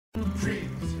Trees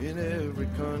in every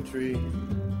country.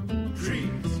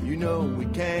 Trees, you know we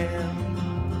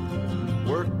can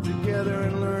work together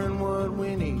and learn what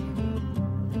we need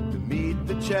to meet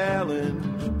the challenge.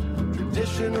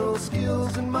 Traditional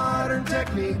skills and modern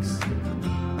techniques.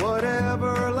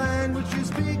 Whatever language you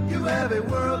speak, you have a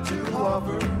world to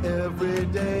offer. Every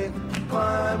day,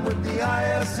 climb with the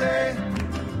ISA.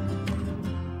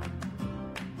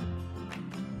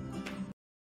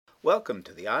 Welcome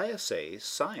to the ISA's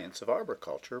Science of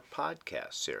Arboriculture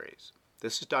podcast series.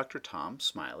 This is Dr. Tom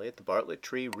Smiley at the Bartlett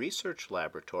Tree Research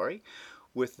Laboratory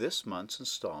with this month's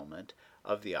installment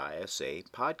of the ISA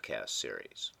podcast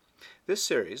series. This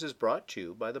series is brought to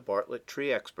you by the Bartlett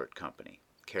Tree Expert Company,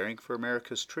 caring for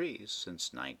America's trees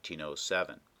since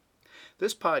 1907.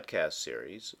 This podcast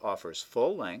series offers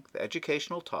full-length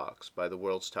educational talks by the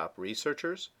world's top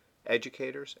researchers,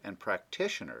 educators, and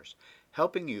practitioners,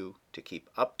 helping you to keep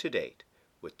up to date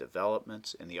with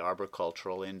developments in the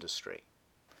arboricultural industry.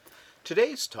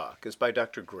 Today's talk is by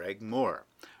Dr. Greg Moore,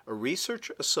 a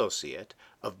research associate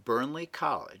of Burnley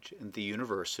College and the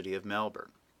University of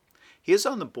Melbourne. He is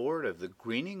on the board of the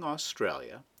Greening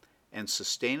Australia and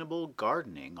Sustainable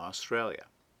Gardening Australia.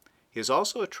 He is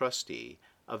also a trustee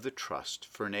of the Trust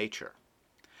for Nature.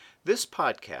 This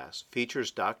podcast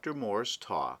features Dr. Moore's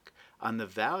talk on the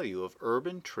value of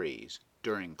urban trees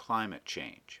during climate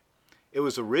change. It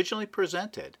was originally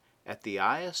presented at the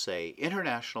ISA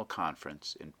International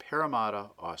Conference in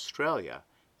Parramatta, Australia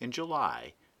in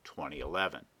July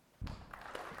 2011.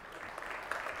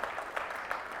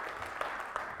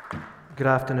 Good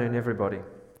afternoon, everybody.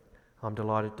 I'm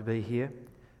delighted to be here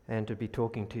and to be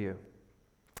talking to you.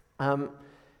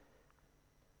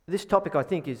 This topic, I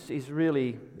think, is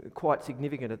really quite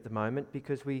significant at the moment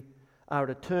because we are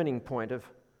at a turning point of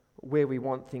where we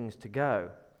want things to go.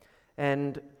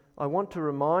 And I want to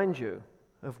remind you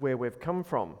of where we've come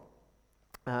from.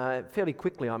 Fairly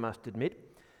quickly, I must admit.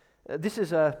 This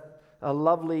is a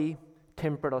lovely,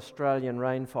 temperate Australian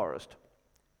rainforest.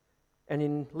 And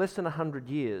in less than 100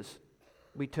 years,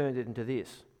 we turned it into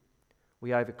this.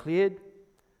 We overcleared,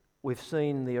 we've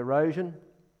seen the erosion,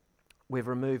 we've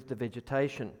removed the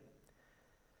vegetation.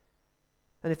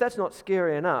 And if that's not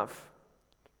scary enough,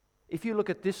 if you look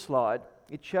at this slide,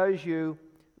 it shows you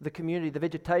the community, the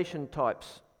vegetation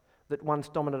types that once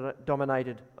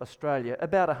dominated Australia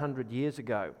about 100 years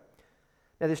ago.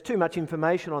 Now, there's too much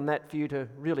information on that for you to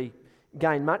really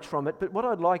gain much from it, but what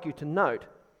I'd like you to note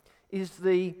is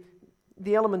the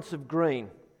elements of green,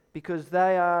 because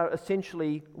they are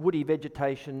essentially woody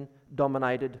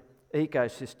vegetation-dominated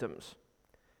ecosystems.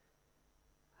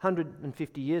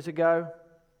 150 years ago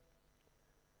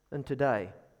and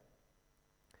today.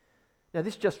 Now,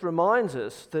 this just reminds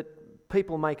us that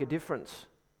people make a difference.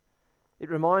 It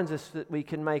reminds us that we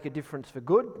can make a difference for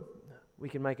good, we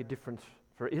can make a difference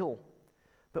for ill,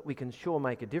 but we can sure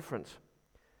make a difference.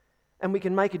 And we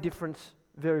can make a difference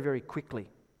very, very quickly.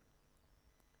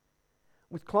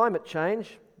 With climate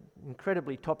change,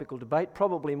 incredibly topical debate,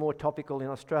 probably more topical in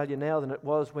Australia now than it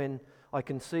was when I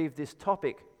conceived this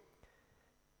topic.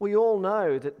 We all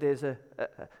know that there's an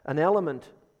element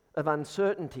of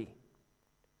uncertainty.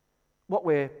 What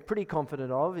we're pretty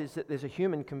confident of is that there's a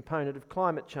human component of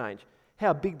climate change.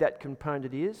 How big that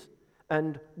component is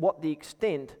and what the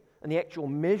extent and the actual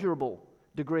measurable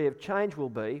degree of change will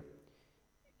be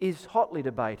is hotly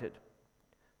debated.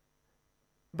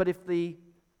 But if the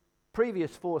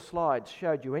previous 4 slides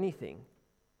showed you anything,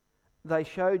 they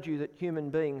showed you that human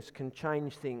beings can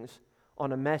change things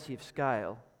on a massive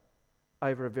scale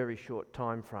over a very short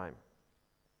time frame.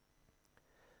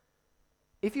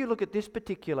 If you look at this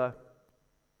particular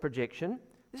projection,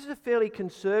 this is a fairly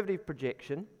conservative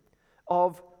projection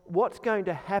of what's going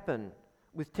to happen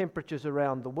with temperatures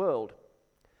around the world.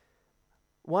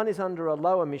 One is under a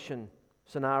low emission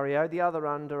scenario, the other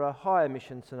under a high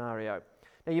emission scenario.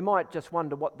 Now, you might just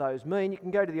wonder what those mean. You can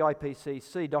go to the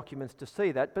IPCC documents to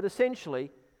see that, but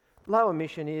essentially, low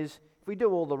emission is if we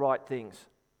do all the right things,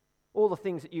 all the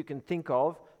things that you can think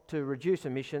of to reduce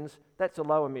emissions, that's a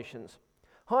low emissions.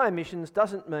 High emissions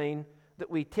doesn't mean that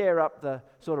we tear up the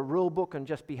sort of rule book and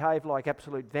just behave like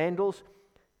absolute vandals.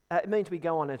 It means we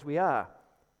go on as we are.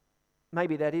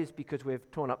 Maybe that is because we've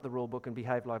torn up the rule book and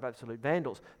behaved like absolute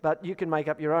vandals, but you can make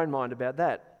up your own mind about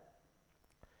that.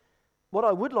 What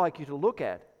I would like you to look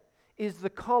at is the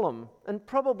column, and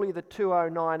probably the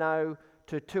 2090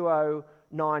 to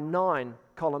 2099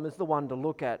 column is the one to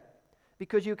look at,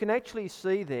 because you can actually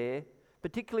see there,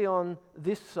 particularly on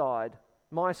this side,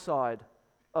 my side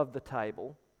of the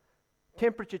table,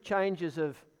 temperature changes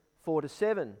of 4 to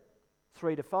 7,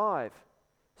 3 to 5,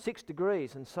 6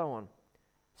 degrees and so on.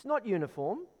 It's not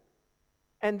uniform.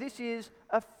 And this is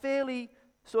a fairly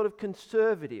sort of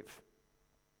conservative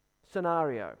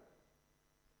scenario.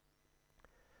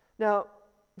 Now,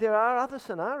 there are other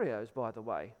scenarios, by the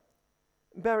way.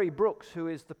 Barry Brooks, who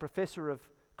is the Professor of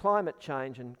Climate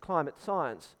Change and Climate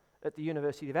Science at the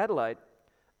University of Adelaide,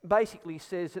 basically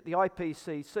says that the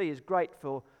IPCC is great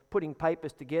for putting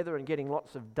papers together and getting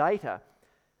lots of data,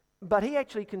 but he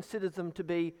actually considers them to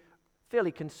be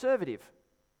fairly conservative.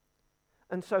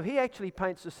 And so he actually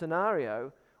paints a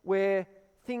scenario where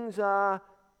things are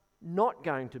not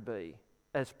going to be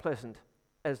as pleasant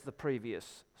as the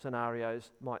previous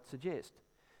scenarios might suggest.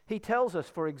 He tells us,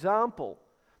 for example,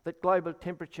 that global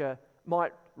temperature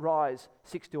might rise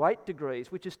 6 to 8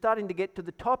 degrees, which is starting to get to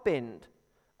the top end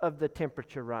of the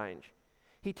temperature range.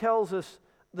 He tells us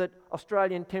that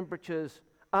Australian temperatures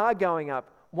are going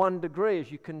up 1 degree,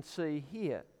 as you can see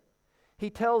here. He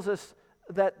tells us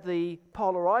that the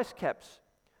polar ice caps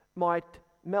might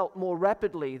melt more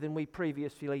rapidly than we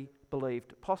previously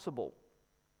believed possible.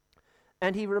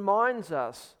 And he reminds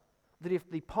us that if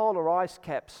the polar ice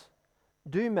caps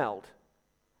do melt,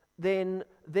 then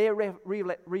their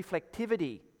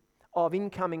reflectivity of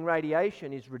incoming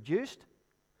radiation is reduced,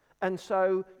 and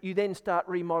so you then start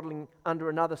remodelling under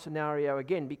another scenario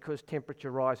again, because temperature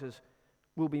rises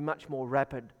will be much more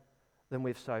rapid than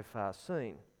we've so far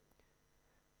seen.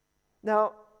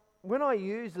 Now, when I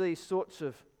use these sorts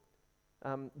of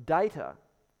data,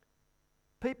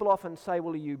 people often say,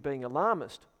 well, are you being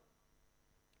alarmist?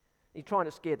 You're trying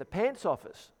to scare the pants off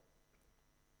us.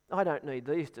 I don't need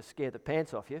these to scare the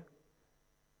pants off you.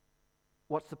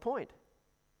 What's the point?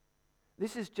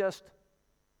 This is just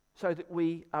so that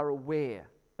we are aware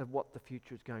of what the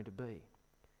future is going to be.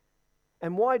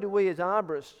 And why do we as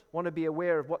arborists want to be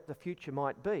aware of what the future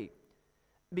might be?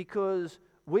 Because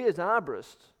we as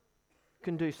arborists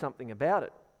can do something about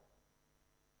it.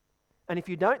 And if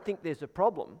you don't think there's a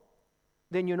problem,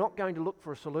 then you're not going to look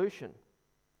for a solution.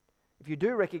 If you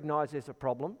do recognise there's a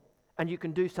problem and you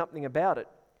can do something about it,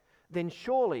 then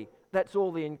surely that's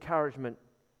all the encouragement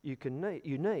you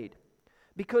need.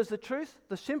 Because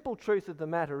the simple truth of the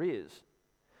matter is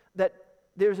that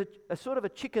there's a sort of a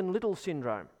Chicken Little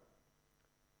syndrome.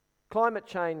 Climate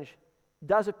change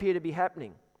does appear to be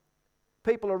happening.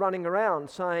 People are running around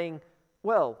saying,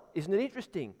 well, isn't it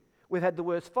interesting? We've had the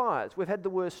worst fires, we've had the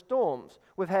worst storms,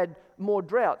 we've had more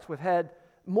droughts, we've had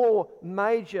more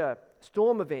major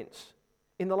storm events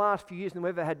in the last few years than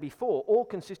we've ever had before, all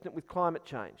consistent with climate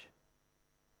change.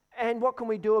 And what can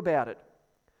we do about it?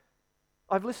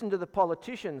 I've listened to the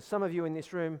politicians. Some of you in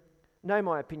this room know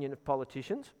my opinion of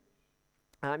politicians.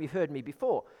 You've heard me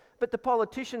before. But the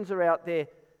politicians are out there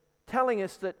telling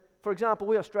us that, for example,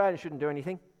 we Australians shouldn't do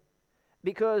anything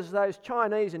because those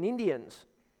Chinese and Indians,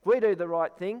 if we do the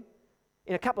right thing,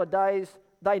 in a couple of days,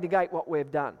 they negate what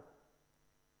we've done.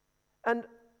 And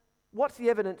what's the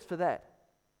evidence for that?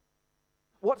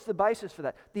 What's the basis for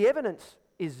that? The evidence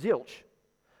is zilch.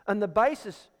 And the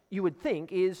basis, you would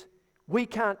think, is we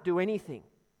can't do anything.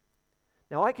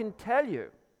 Now, I can tell you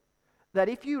that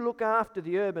if you look after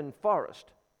the urban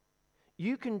forest,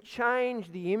 you can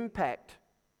change the impact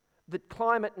that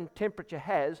climate and temperature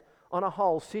has on a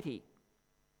whole city.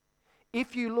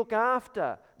 If you look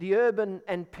after the urban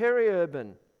and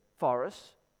peri-urban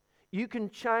forests, you can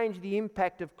change the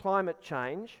impact of climate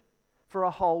change for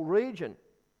a whole region.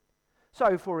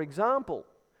 So, for example,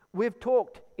 we've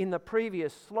talked in the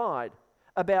previous slide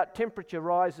about temperature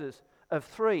rises of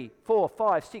 3, 4,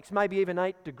 5, 6, maybe even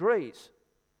 8 degrees.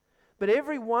 But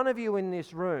every one of you in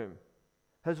this room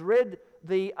has read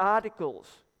the articles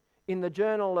in the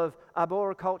Journal of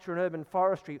Arboriculture and Urban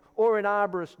Forestry or in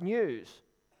Arborist News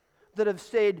that have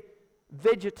said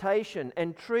vegetation,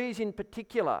 and trees in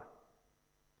particular,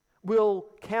 will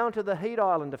counter the heat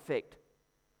island effect.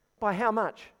 By how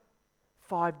much?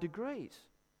 5 degrees.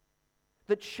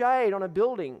 That shade on a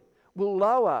building will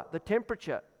lower the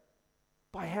temperature.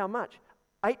 By how much?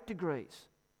 8 degrees.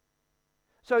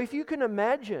 So if you can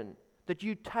imagine that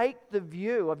you take the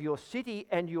view of your city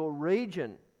and your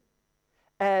region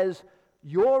as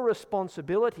your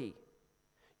responsibility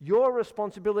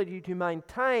to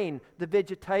maintain the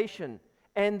vegetation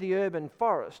and the urban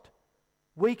forest,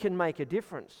 we can make a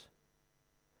difference.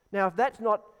 Now, if that's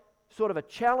not sort of a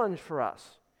challenge for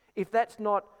us, if that's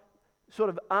not sort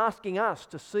of asking us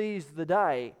to seize the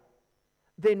day,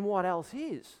 then what else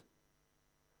is?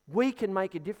 We can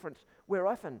make a difference where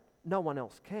often no one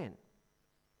else can.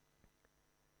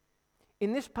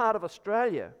 In this part of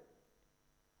Australia,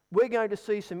 we're going to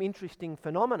see some interesting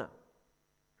phenomena.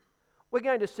 We're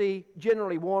going to see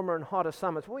generally warmer and hotter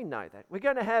summers. We know that. We're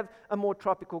going to have a more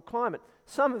tropical climate.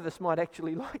 Some of us might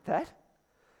actually like that.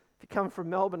 if you come from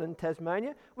Melbourne and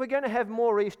Tasmania, we're going to have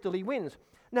more easterly winds.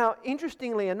 Now,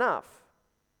 interestingly enough,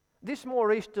 this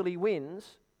more easterly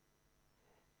winds,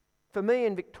 for me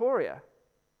in Victoria,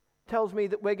 tells me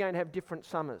that we're going to have different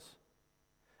summers.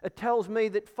 It tells me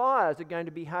that fires are going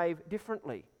to behave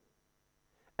differently.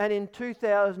 And in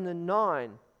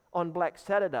 2009, on Black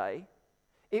Saturday,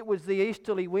 it was the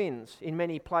easterly winds in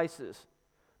many places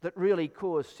that really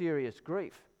caused serious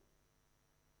grief.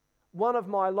 One of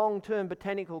my long-term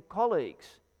botanical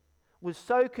colleagues was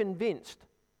so convinced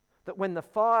that when the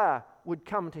fire would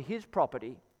come to his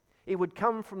property, it would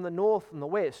come from the north and the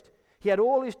west. He had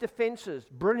all his defences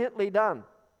brilliantly done,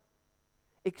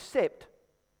 except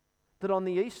that on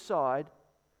the east side,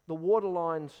 the water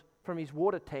lines from his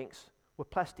water tanks were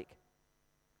plastic.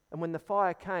 And when the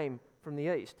fire came from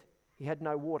the east, he had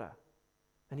no water,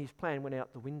 and his plan went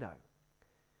out the window.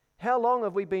 How long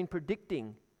have we been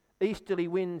predicting easterly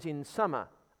winds in summer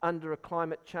under a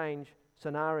climate change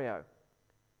scenario?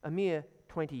 A mere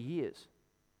 20 years.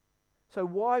 So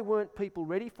why weren't people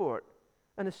ready for it?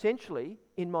 And essentially,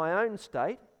 in my own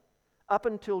state, up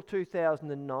until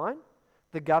 2009,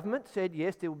 the government said,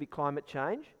 yes, there will be climate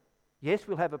change. Yes,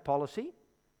 we'll have a policy,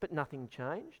 but nothing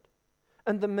changed.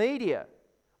 And the media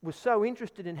was so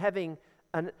interested in having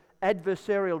an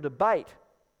adversarial debate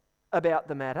about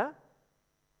the matter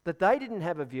that they didn't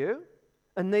have a view,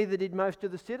 and neither did most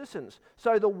of the citizens.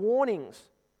 So the warnings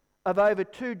of over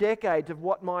 2 decades of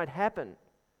what might happen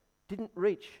didn't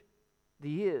reach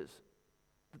the ears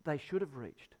that they should have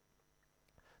reached.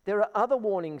 There are other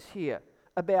warnings here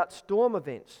about storm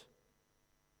events.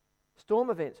 Storm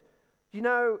events. You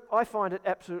know, I find it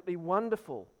absolutely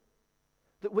wonderful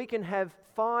that we can have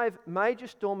 5 major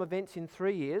storm events in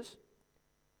 3 years,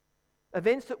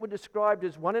 events that were described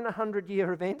as 1 in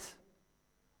 100-year events,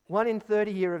 1 in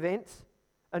 30-year events,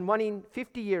 and 1 in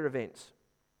 50-year events.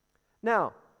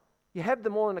 Now, you have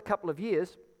them all in a couple of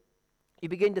years, you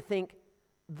begin to think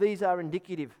these are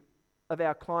indicative of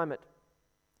our climate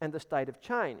and the state of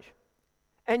change.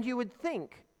 And you would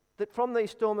think that from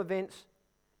these storm events,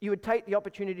 you would take the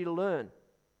opportunity to learn.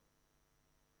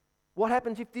 What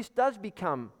happens if this does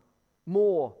become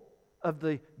more of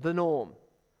the norm?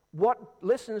 What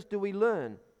lessons do we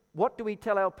learn? What do we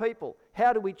tell our people?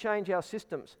 How do we change our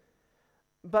systems?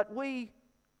 But we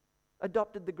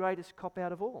adopted the greatest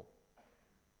cop-out of all.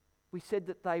 We said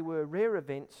that they were rare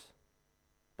events,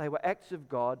 they were acts of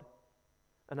God,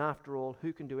 and after all,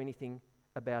 who can do anything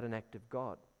about an act of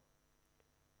God?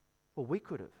 Well, we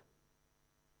could have.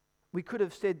 We could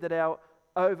have said that our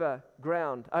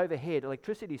overhead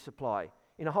electricity supply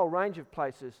in a whole range of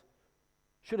places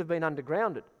should have been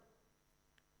undergrounded.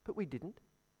 But we didn't.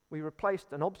 We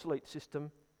replaced an obsolete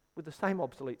system with the same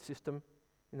obsolete system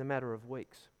in the matter of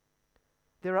weeks.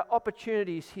 There are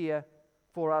opportunities here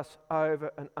for us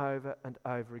over and over and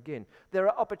over again. There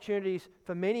are opportunities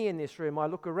for many in this room. I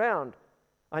look around.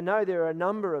 I know there are a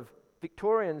number of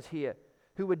Victorians here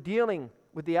who were dealing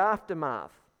with the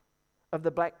aftermath of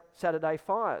the Black Saturday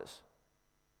fires.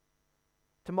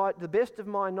 To the best of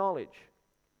my knowledge,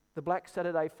 the Black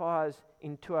Saturday fires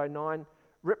in 2009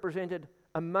 represented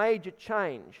a major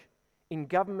change in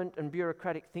government and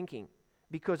bureaucratic thinking,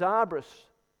 because arborists,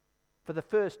 for the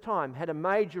first time, had a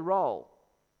major role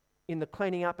in the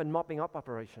cleaning up and mopping up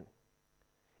operation.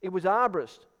 It was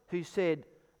arborists who said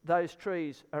those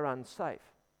trees are unsafe.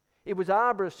 It was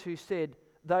arborists who said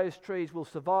those trees will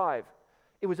survive.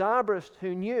 It was arborists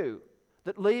who knew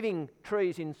that leaving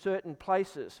trees in certain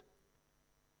places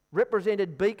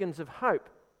represented beacons of hope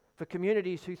for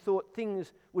communities who thought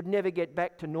things would never get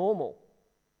back to normal.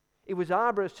 It was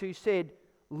arborists who said,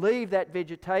 leave that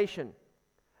vegetation,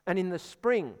 and in the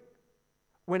spring,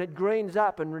 when it greens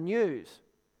up and renews,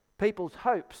 people's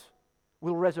hopes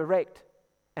will resurrect,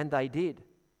 and they did.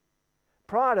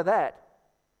 Prior to that,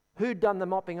 who'd done the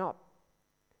mopping up?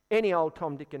 Any old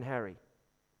Tom, Dick and Harry.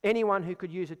 Anyone who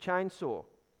could use a chainsaw.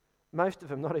 Most of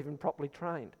them not even properly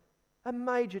trained. A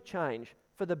major change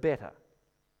for the better.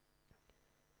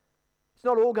 It's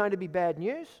not all going to be bad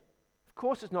news. Of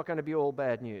course it's not going to be all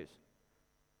bad news.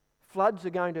 Floods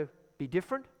are going to be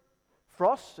different.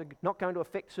 Frosts are not going to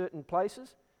affect certain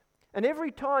places. And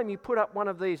every time you put up one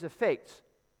of these effects,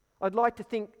 I'd like to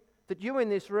think that you in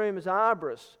this room as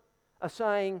arborists are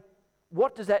saying,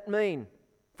 what does that mean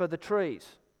for the trees?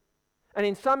 And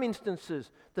in some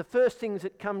instances, the first things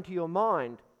that come to your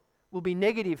mind will be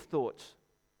negative thoughts.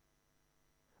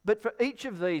 But for each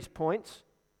of these points,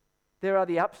 there are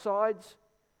the upsides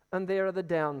and there are the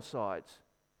downsides.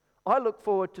 I look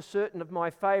forward to certain of my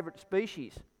favourite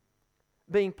species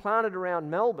being planted around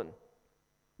Melbourne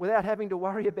without having to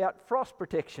worry about frost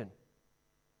protection.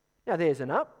 Now there's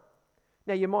an up.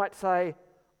 Now you might say,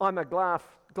 I'm a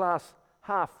glass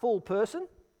half full person,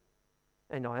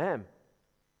 and I am.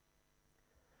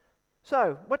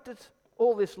 So, what does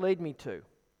all this lead me to?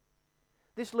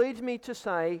 This leads me to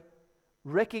say,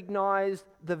 recognise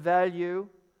the value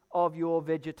of your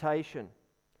vegetation.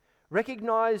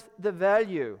 Recognise the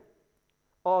value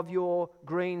of your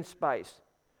green space.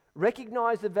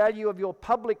 Recognise the value of your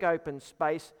public open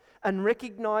space, and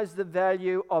recognise the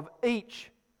value of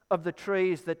each of the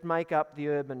trees that make up the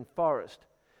urban forest.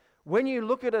 When you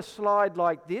look at a slide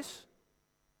like this,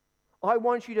 I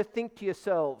want you to think to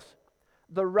yourselves,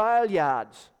 the rail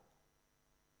yards,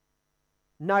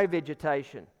 no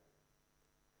vegetation.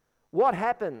 What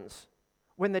happens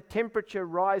when the temperature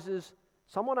rises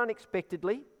somewhat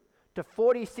unexpectedly to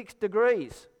 46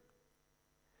 degrees?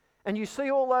 And you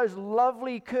see all those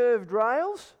lovely curved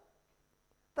rails?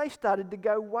 They started to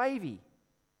go wavy.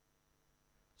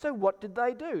 So what did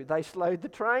they do? They slowed the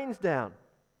trains down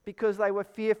because they were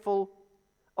fearful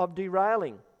of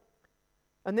derailing.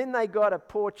 And then they got a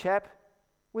poor chap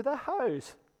with a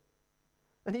hose.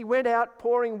 And he went out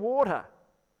pouring water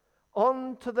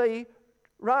onto the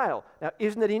rail. Now,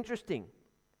 isn't it interesting?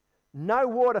 No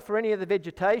water for any of the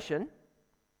vegetation,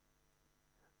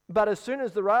 but as soon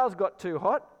as the rails got too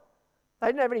hot, they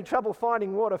didn't have any trouble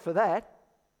finding water for that.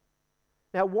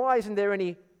 Now, why isn't there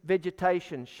any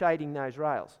vegetation shading those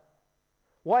rails?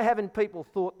 Why haven't people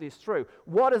thought this through?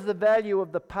 What is the value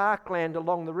of the parkland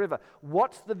along the river?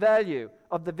 What's the value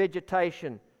of the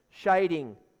vegetation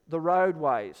shading the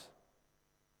roadways?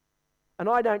 And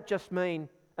I don't just mean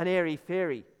an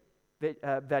airy-fairy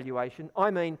valuation. I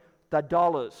mean the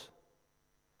dollars.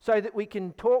 So that we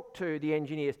can talk to the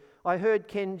engineers. I heard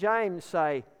Ken James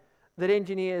say that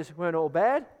engineers weren't all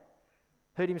bad.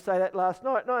 Heard him say that last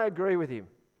night, and I agree with him.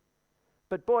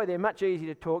 But boy, they're much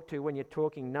easier to talk to when you're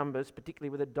talking numbers,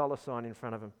 particularly with a dollar sign in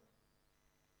front of them.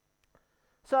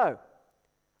 So,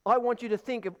 I want you to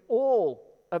think of all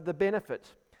of the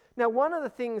benefits. Now, one of the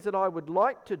things that I would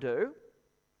like to do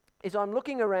is I'm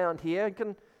looking around here,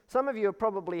 and some of you have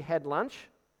probably had lunch.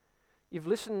 You've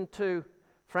listened to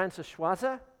Francis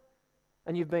Schweizer,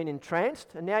 and you've been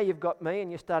entranced, and now you've got me,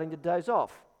 and you're starting to doze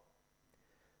off.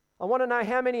 I want to know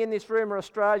how many in this room are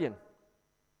Australian.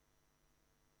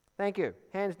 Thank you.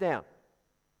 Hands down.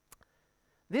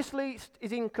 This list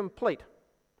is incomplete.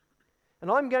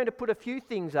 And I'm going to put a few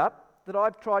things up that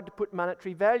I've tried to put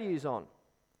monetary values on.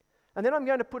 And then I'm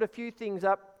going to put a few things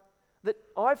up that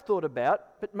I've thought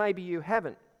about, but maybe you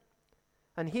haven't.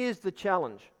 And here's the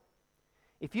challenge.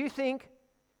 If you think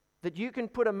that you can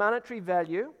put a monetary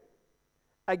value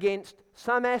against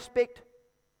some aspect,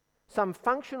 some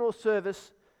functional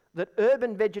service that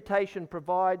urban vegetation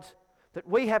provides that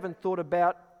we haven't thought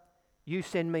about, you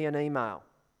send me an email.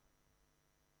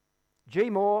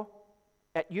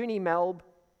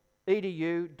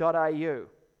 gmoore@unimelb.edu.au.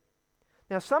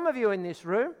 Now, some of you in this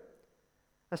room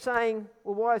are saying,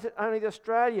 well, why is it only the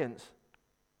Australians?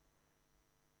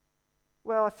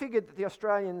 Well, I figured that the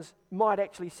Australians might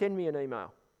actually send me an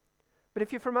email. But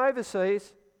if you're from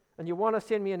overseas and you want to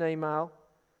send me an email,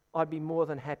 I'd be more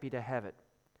than happy to have it.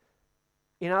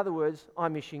 In other words,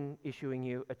 I'm issuing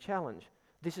you a challenge.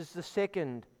 This is the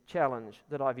second challenge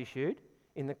that I've issued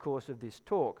in the course of this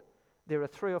talk. There are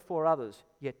 3 or 4 others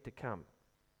yet to come.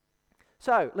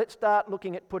 So, let's start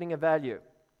looking at putting a value.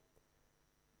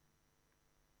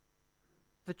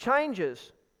 The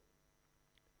changes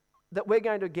that we're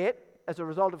going to get as a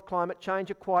result of climate change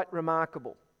are quite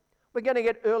remarkable. We're going to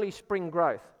get early spring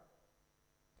growth.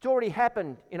 It's already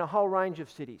happened in a whole range of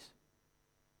cities.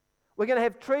 We're going to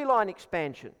have tree line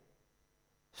expansion.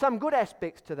 Some good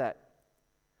aspects to that.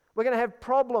 We're going to have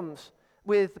problems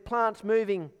with the plants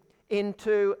moving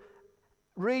into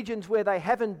regions where they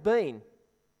haven't been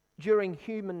during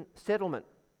human settlement.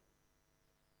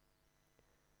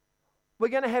 We're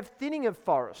going to have thinning of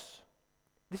forests.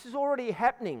 This is already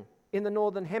happening in the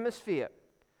Northern Hemisphere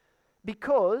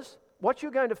because what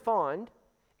you're going to find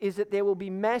is that there will be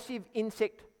massive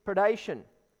insect predation,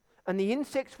 and the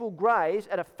insects will graze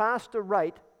at a faster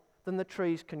rate than the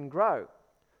trees can grow.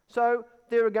 So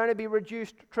there are going to be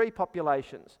reduced tree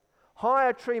populations,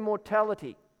 higher tree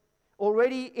mortality.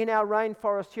 Already in our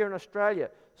rainforest here in Australia,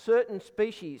 certain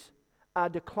species are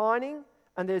declining,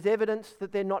 and there's evidence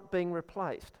that they're not being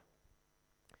replaced.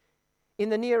 In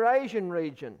the Near Asian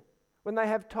region, when they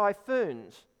have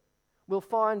typhoons, we'll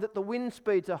find that the wind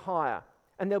speeds are higher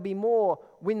and there'll be more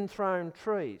wind-thrown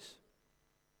trees.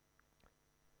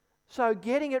 So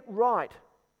getting it right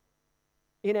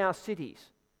in our cities,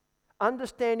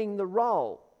 understanding the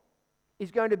role,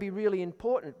 is going to be really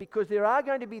important because there are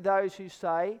going to be those who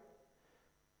say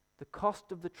the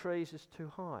cost of the trees is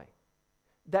too high.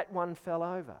 that one fell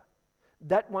over.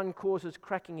 That one causes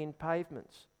cracking in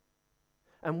pavements.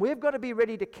 And we've got to be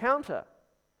ready to counter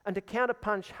and to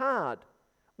counterpunch hard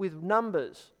with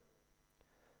numbers.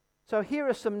 So here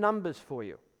are some numbers for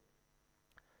you.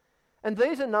 And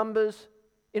these are numbers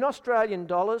in Australian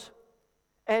dollars,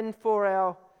 and for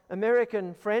our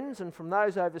American friends and from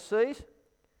those overseas,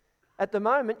 at the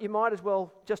moment you might as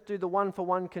well just do the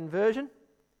one-for-one conversion.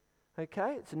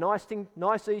 Okay, it's a nice thing,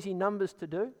 nice easy numbers to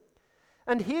do.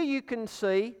 And here you can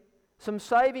see some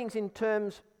savings in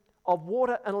terms of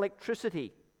water and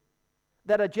electricity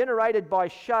that are generated by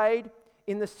shade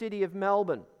in the city of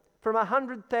Melbourne from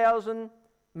 100,000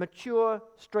 mature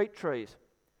street trees.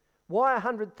 Why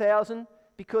 100,000?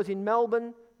 Because in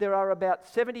Melbourne there are about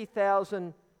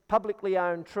 70,000 publicly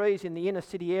owned trees in the inner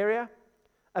city area,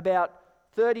 about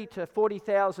 30 to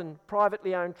 40,000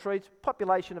 privately owned trees,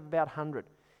 population of about 100.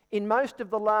 In most of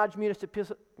the large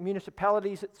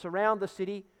municipalities that surround the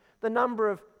city, the number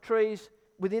of trees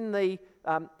within the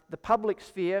public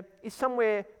sphere is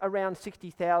somewhere around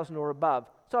 60,000 or above.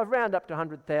 So I've rounded up to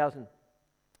 100,000.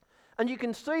 And you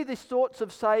can see the sorts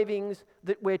of savings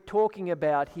that we're talking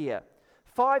about here.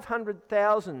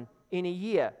 500,000 in a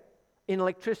year in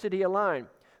electricity alone.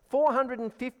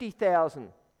 450,000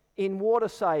 in water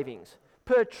savings.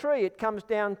 Per tree it comes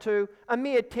down to a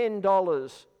mere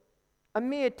 $10. A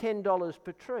mere $10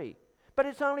 per tree. But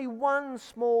it's only one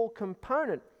small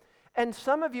component. And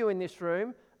some of you in this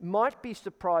room might be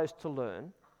surprised to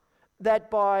learn that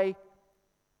by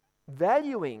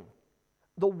valuing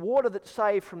the water that's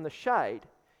saved from the shade,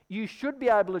 you should be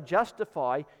able to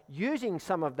justify using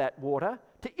some of that water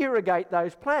to irrigate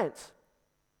those plants.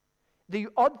 The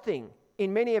odd thing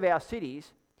in many of our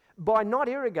cities, by not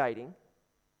irrigating,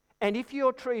 and if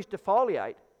your trees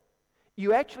defoliate,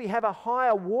 you actually have a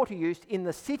higher water use in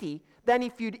the city than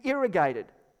if you'd irrigated.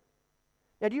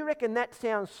 Now, do you reckon that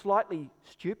sounds slightly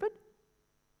stupid?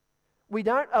 We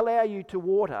don't allow you to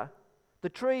water, the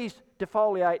trees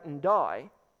defoliate and die,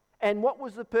 and what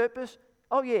was the purpose?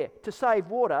 Oh yeah, to save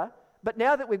water, but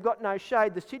now that we've got no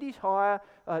shade, the city's higher,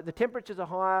 the temperatures are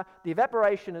higher, the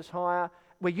evaporation is higher,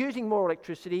 we're using more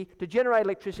electricity. To generate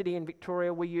electricity in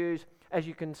Victoria, we use, as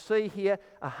you can see here,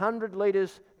 100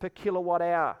 litres per kilowatt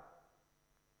hour.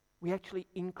 We actually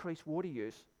increase water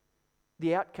use.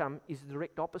 The outcome is the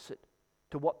direct opposite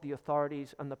to what the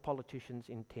authorities and the politicians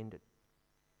intended.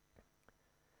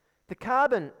 The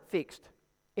carbon fixed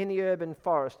in the urban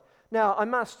forest. Now, I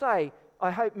must say,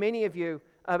 I hope many of you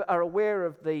are aware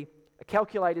of the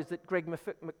calculators that Greg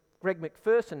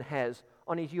McPherson has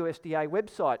on his USDA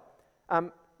website.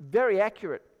 Very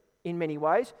accurate in many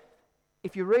ways.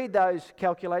 If you read those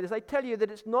calculators, they tell you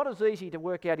that it's not as easy to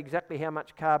work out exactly how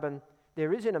much carbon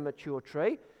there is in a mature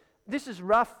tree. This is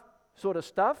rough sort of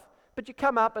stuff, but you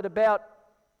come up at about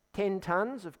 10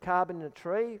 tonnes of carbon in a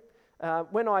tree.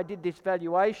 When I did this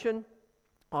valuation,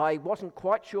 I wasn't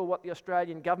quite sure what the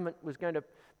Australian government was going to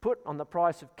put on the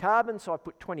price of carbon, so I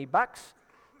put $20.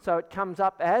 So it comes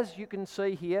up, as you can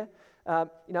see here,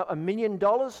 $1 million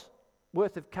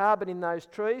worth of carbon in those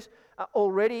trees.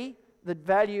 Already the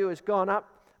value has gone up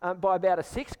by about a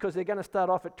sixth, because they're going to start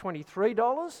off at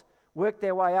 $23, work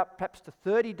their way up perhaps to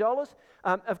 $30.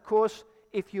 Of course,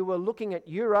 if you were looking at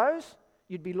euros,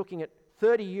 you'd be looking at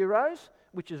 30 euros,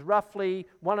 which is roughly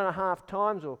 1.5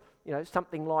 times, or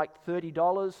something like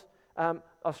 $30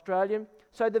 Australian.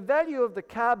 So the value of the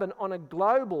carbon on a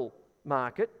global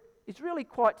market is really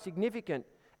quite significant,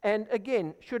 and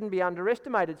again, shouldn't be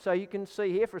underestimated. So you can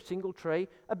see here for a single tree,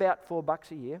 about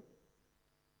 $4 a year.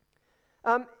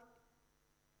 I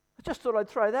just thought I'd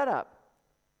throw that up.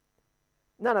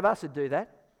 None of us would do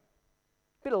that.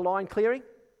 Bit of line clearing.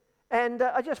 And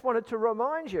I just wanted to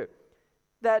remind you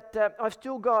that I've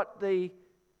still got the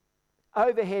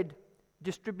overhead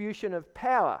distribution of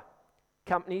power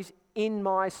companies in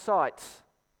my sites.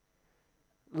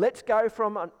 Let's go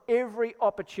from on every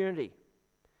opportunity.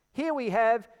 Here we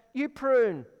have, you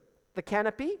prune the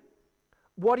canopy.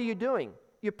 What are you doing?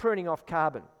 You're pruning off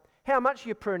carbon. How much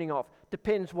you're pruning off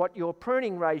depends what your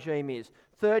pruning regime is.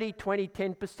 30, 20,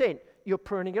 10%. You're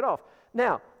pruning it off.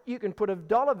 Now, you can put a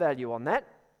dollar value on that.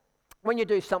 When you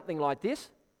do something like this,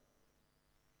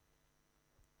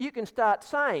 you can start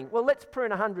saying, well, let's prune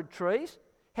 100 trees.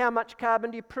 How much carbon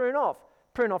do you prune off?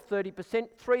 Prune off 30%,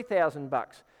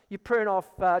 $3,000. You prune off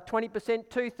 20%,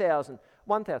 $2,000,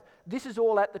 $1,000. This is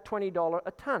all at the $20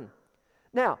 a tonne.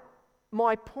 Now,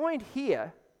 my point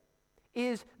here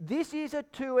is this is a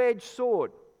two-edged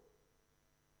sword.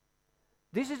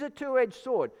 This is a two-edged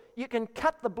sword. You can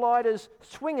cut the blighters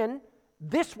swinging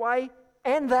this way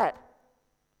and that.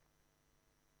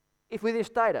 If with this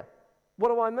data, what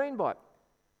do I mean by it?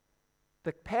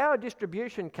 The power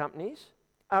distribution companies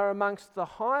are amongst the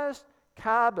highest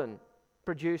carbon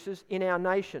producers in our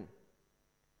nation.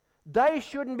 They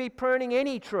shouldn't be pruning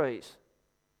any trees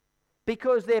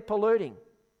because they're polluting.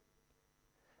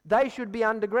 They should be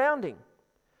undergrounding.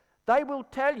 They will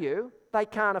tell you they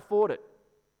can't afford it.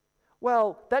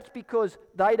 Well, that's because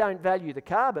they don't value the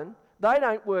carbon. They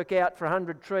don't work out for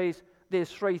 100 trees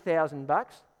there's $3,000.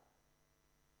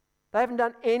 They haven't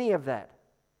done any of that.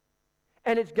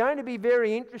 And it's going to be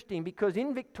very interesting because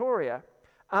in Victoria,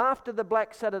 after the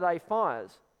Black Saturday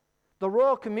fires, the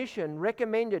Royal Commission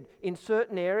recommended in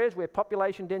certain areas where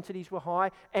population densities were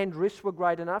high and risks were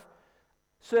great enough,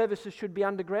 services should be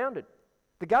undergrounded.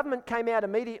 The government came out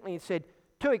immediately and said,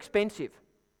 too expensive.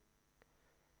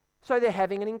 So they're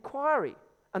having an inquiry,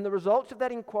 and the results of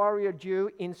that inquiry are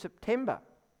due in September.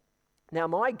 Now,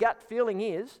 my gut feeling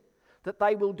is that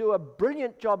they will do a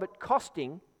brilliant job at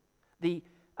costing the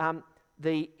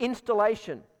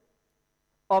installation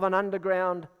of an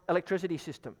underground electricity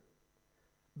system.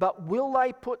 But will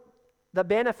they put the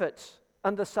benefits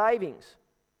and the savings?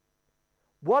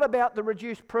 What about the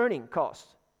reduced pruning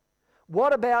costs?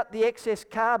 What about the excess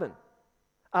carbon?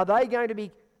 Are they going to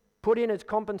be put in as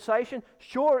compensation?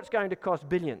 Sure, it's going to cost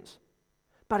billions,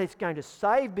 but it's going to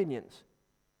save billions.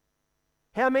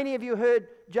 How many of you heard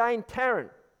Jane Tarrant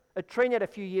at TreeNet a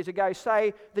few years ago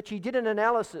say that she did an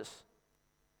analysis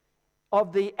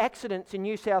of the accidents in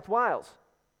New South Wales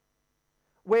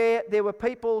where there were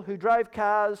people who drove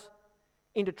cars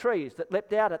into trees that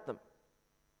leapt out at them?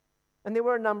 And there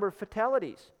were a number of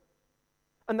fatalities.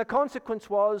 And the consequence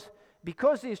was,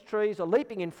 because these trees are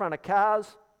leaping in front of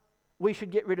cars, we should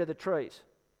get rid of the trees.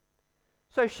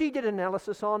 So she did an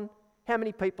analysis on how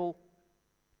many people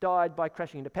died by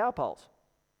crashing into power poles.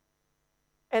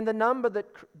 And the number that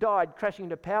died crashing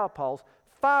into power poles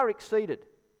far exceeded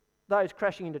those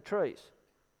crashing into trees.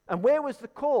 And where was the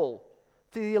call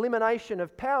for the elimination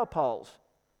of power poles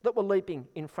that were leaping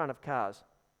in front of cars?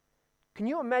 Can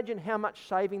you imagine how much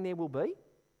saving there will be?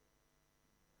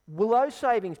 Will those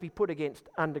savings be put against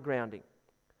undergrounding?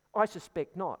 I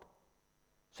suspect not.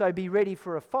 So be ready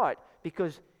for a fight,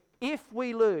 because if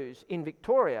we lose in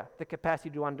Victoria the capacity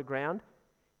to underground,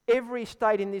 every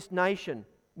state in this nation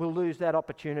will lose that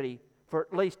opportunity for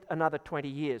at least another 20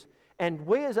 years. And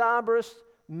we as arborists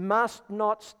must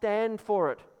not stand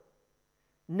for it.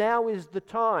 Now is the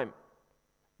time.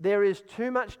 There is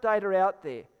too much data out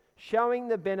there showing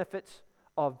the benefits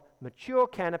of mature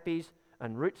canopies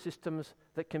and root systems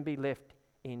that can be left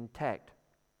intact.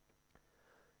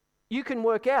 You can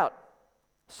work out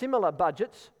similar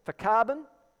budgets for carbon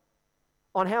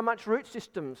on how much root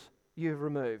systems you've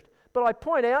removed. But I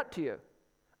point out to you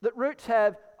that roots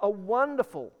have a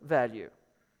wonderful value,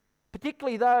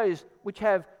 particularly those which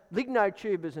have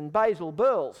lignotubers and basal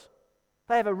burls.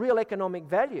 They have a real economic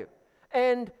value.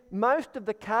 And most of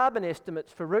the carbon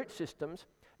estimates for root systems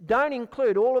don't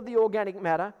include all of the organic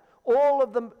matter, all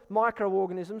of the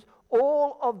microorganisms,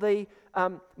 all of the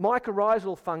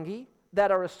mycorrhizal fungi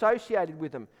that are associated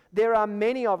with them. There are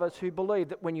many of us who believe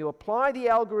that when you apply the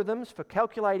algorithms for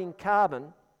calculating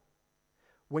carbon,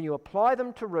 when you apply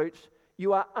them to roots,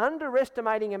 you are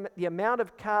underestimating the amount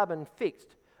of carbon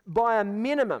fixed by a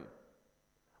minimum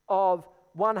of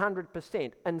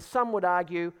 100%, and some would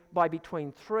argue by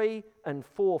between 3 and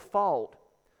 4-fold.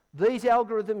 These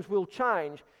algorithms will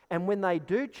change, and when they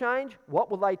do change, what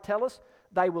will they tell us?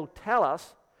 They will tell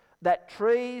us that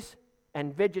trees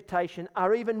and vegetation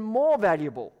are even more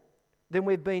valuable than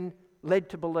we've been led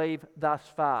to believe thus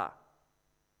far.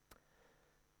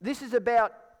 This is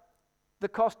about the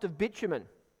cost of bitumen.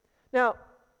 Now,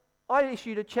 I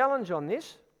issued a challenge on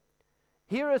this.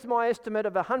 Here is my estimate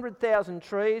of 100,000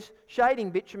 trees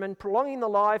shading bitumen, prolonging the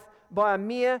life by a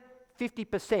mere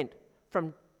 50%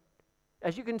 from,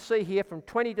 as you can see here, from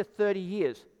 20 to 30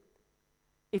 years.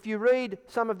 If you read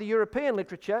some of the European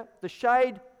literature, the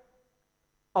shade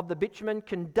of the bitumen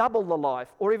can double the life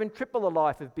or even triple the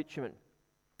life of bitumen.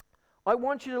 I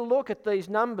want you to look at these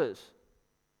numbers.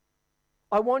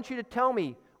 I want you to tell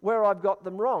me where I've got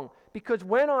them wrong, because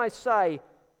when I say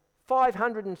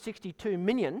 562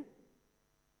 million,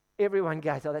 everyone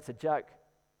goes, oh, that's a joke.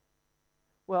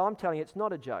 Well, I'm telling you, it's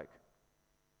not a joke.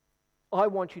 I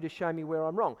want you to show me where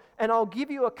I'm wrong. And I'll give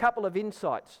you a couple of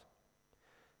insights.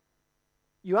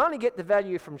 You only get the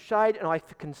value from shade, and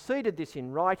I've conceded this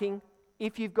in writing,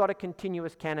 if you've got a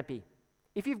continuous canopy.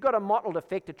 If you've got a mottled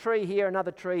effect, a tree here,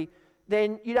 another tree,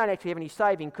 then you don't actually have any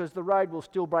saving because the road will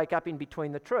still break up in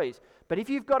between the trees. But if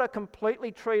you've got a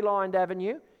completely tree-lined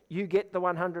avenue, you get the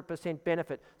 100%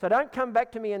 benefit. So don't come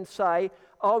back to me and say,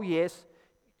 oh yes,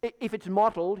 if it's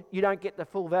mottled, you don't get the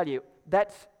full value.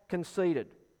 That's conceded.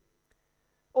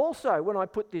 Also, when I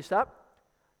put this up,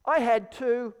 I had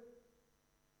 2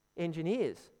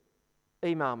 engineers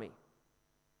email me.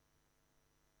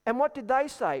 And what did they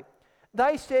say?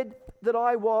 They said that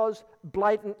I was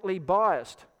blatantly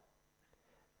biased.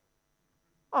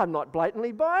 I'm not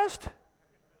blatantly biased.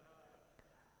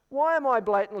 Why am I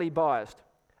blatantly biased?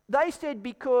 They said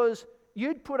because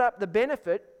you'd put up the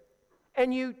benefit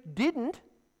and you didn't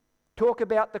talk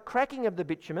about the cracking of the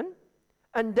bitumen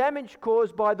and damage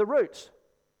caused by the roots.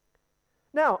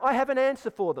 Now, I have an answer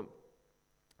for them.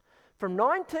 From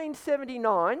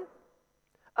 1979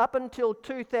 up until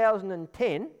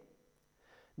 2010,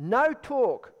 no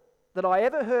talk that I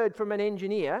ever heard from an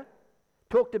engineer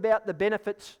talked about the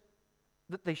benefits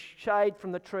that the shade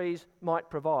from the trees might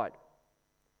provide.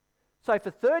 So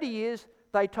for 30 years,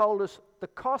 they told us the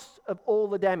costs of all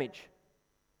the damage.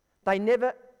 They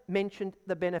never mentioned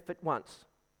the benefit once.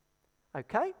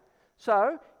 Okay?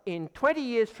 So in 20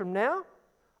 years from now,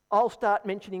 I'll start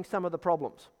mentioning some of the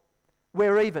problems.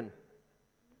 We're even.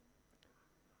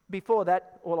 Before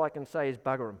that, all I can say is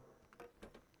bugger 'em.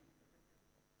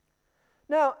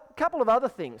 Now, a couple of other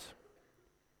things.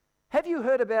 Have you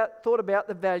thought about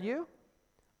the value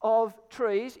of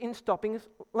trees in stopping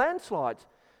landslides?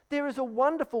 There is a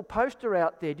wonderful poster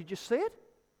out there, did you see it?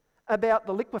 About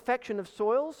the liquefaction of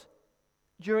soils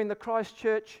during the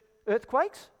Christchurch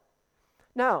earthquakes.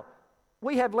 Now,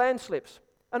 we have landslips,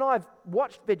 and I've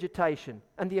watched vegetation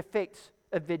and the effects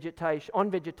of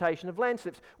vegetation of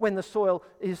landslips when the soil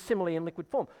is similarly in liquid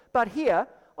form. But here,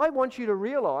 I want you to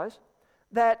realise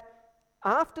that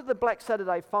after the Black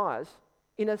Saturday fires,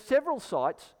 in several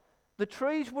sites, the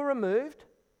trees were removed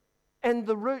and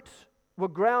the roots were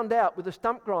ground out with a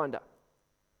stump grinder.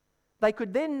 They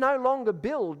could then no longer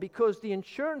build because the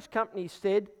insurance company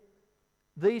said,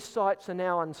 these sites are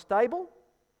now unstable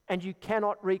and you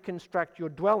cannot reconstruct your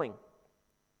dwelling.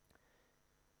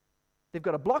 They've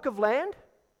got a block of land,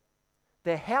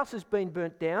 their house has been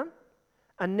burnt down,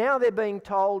 and now they're being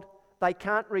told they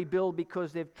can't rebuild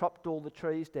because they've chopped all the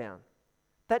trees down.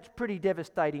 That's pretty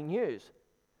devastating news.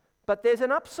 But there's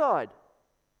an upside.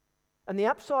 And the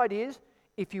upside is,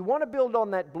 if you want to build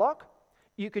on that block,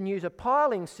 you can use a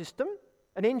piling system,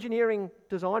 an engineering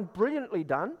design, brilliantly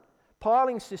done,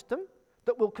 piling system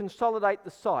that will consolidate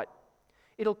the site.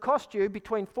 It'll cost you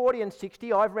between 40 and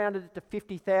 60, I've rounded it to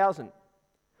 50,000.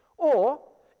 Or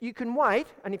you can wait,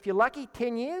 and if you're lucky,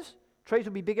 10 years, trees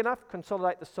will be big enough,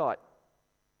 consolidate the site.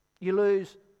 You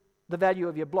lose the value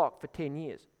of your block for 10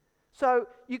 years. So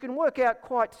you can work out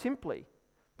quite simply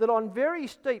that on very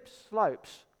steep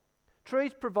slopes,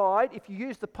 trees provide, if you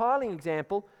use the piling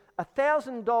example,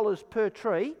 $1,000 per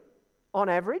tree on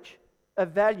average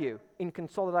of value in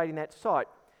consolidating that site.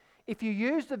 If you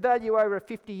use the value over a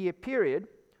 50-year period,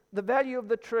 the value of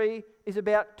the tree is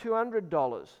about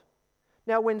 $200.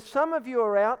 Now, when some of you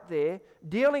are out there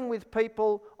dealing with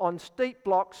people on steep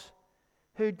blocks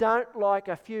who don't like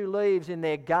a few leaves in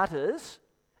their gutters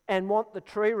and want the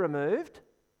tree removed,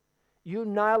 you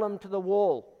nail them to the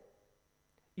wall.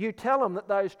 You tell them that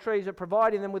those trees are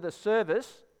providing them with a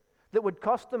service that would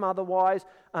cost them otherwise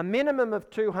a minimum of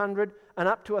 $200 and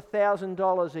up to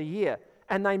 $1,000 a year,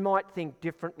 and they might think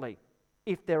differently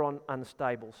if they're on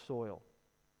unstable soil.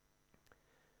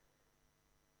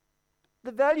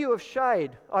 The value of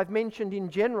shade I've mentioned in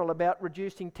general about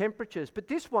reducing temperatures, but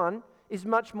this one is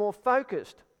much more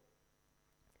focused.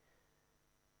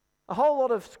 A whole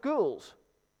lot of schools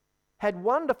had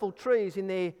wonderful trees in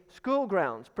their school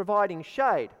grounds providing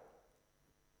shade.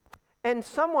 And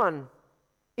someone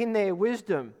in their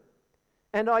wisdom,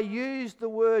 and I use the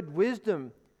word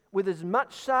wisdom with as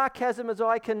much sarcasm as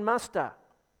I can muster,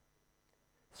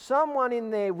 someone in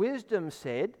their wisdom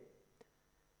said,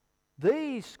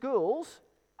 these schools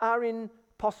are in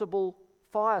possible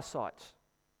fire sites.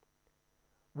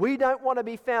 We don't want to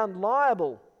be found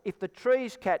liable if the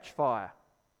trees catch fire.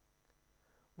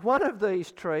 One of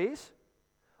these trees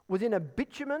was in a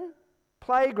bitumen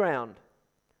playground,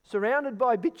 surrounded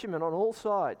by bitumen on all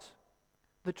sides.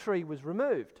 The tree was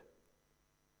removed.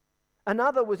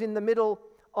 Another was in the middle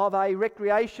of a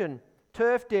recreation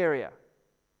turfed area.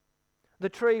 The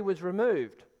tree was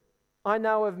removed. I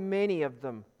know of many of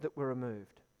them that were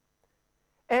removed.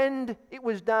 And it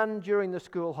was done during the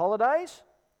school holidays.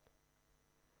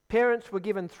 Parents were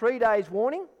given 3 days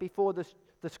warning before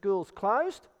the schools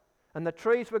closed, and the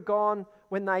trees were gone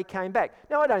when they came back.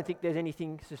 Now, I don't think there's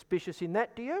anything suspicious in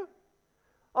that, do you?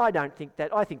 I don't think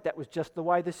that. I think that was just the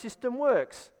way the system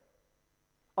works.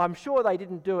 I'm sure they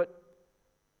didn't do it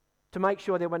to make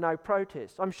sure there were no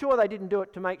protests. I'm sure they didn't do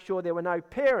it to make sure there were no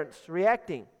parents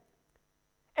reacting.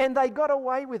 And they got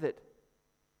away with it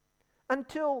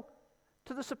until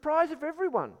to the surprise of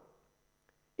everyone,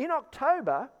 in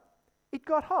October, it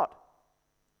got hot.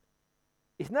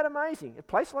 Isn't that amazing? A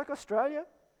place like Australia,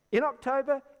 in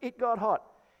October, it got hot.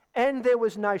 And there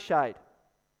was no shade.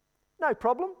 No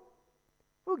problem.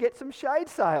 We'll get some shade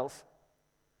sails.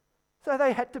 So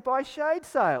they had to buy shade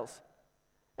sails.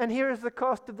 And here is the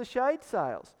cost of the shade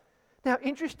sails. Now,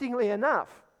 interestingly enough,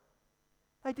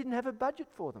 they didn't have a budget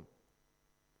for them.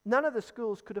 None of the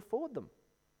schools could afford them.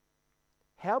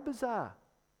 How bizarre.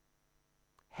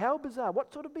 How bizarre.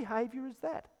 What sort of behaviour is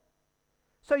that?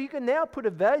 So you can now put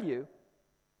a value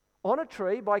on a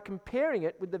tree by comparing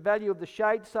it with the value of the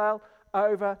shade sail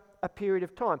over a period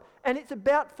of time. And it's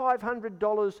about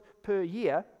 $500 per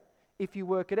year if you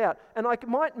work it out. And I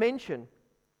might mention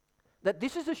that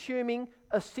this is assuming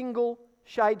a single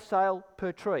shade sail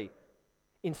per tree.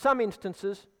 In some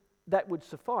instances, that would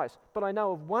suffice. But I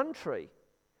know of one tree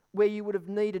where you would have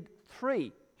needed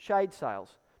 3 shade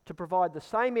sails to provide the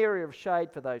same area of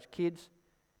shade for those kids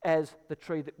as the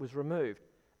tree that was removed.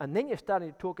 And then you're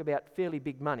starting to talk about fairly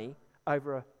big money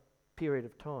over a period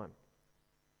of time.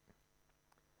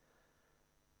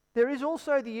 There is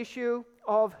also the issue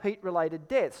of heat-related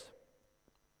deaths.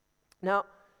 Now,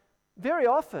 very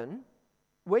often,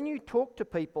 when you talk to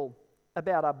people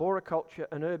about arboriculture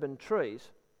and urban trees,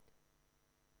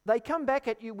 they come back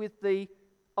at you with the,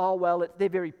 oh, well, they're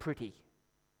very pretty.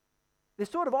 They're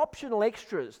sort of optional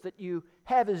extras that you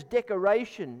have as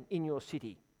decoration in your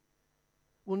city.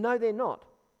 Well, no, they're not.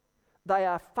 They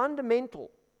are fundamental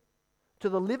to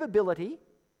the livability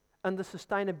and the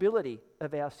sustainability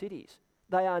of our cities.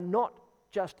 They are not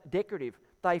just decorative.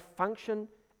 They function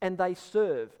and they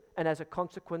serve. And as a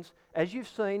consequence, as you've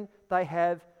seen, they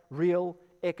have real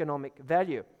economic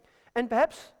value. And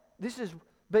perhaps this is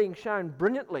being shown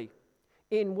brilliantly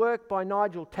in work by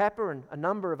Nigel Tapper and a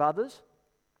number of others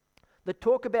that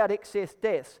talk about excess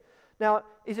deaths. Now,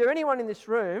 is there anyone in this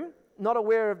room not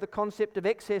aware of the concept of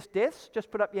excess deaths?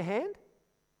 Just put up your hand.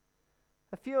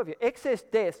 A few of you. Excess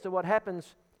deaths are what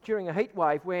happens during a heat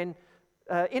wave when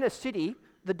in a city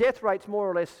the death rate's more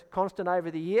or less constant over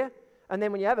the year, and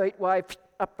then when you have a heat wave,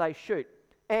 up they shoot.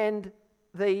 And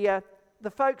the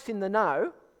folks in the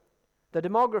know, the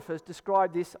demographers,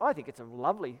 describe this, I think it's a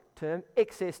lovely term,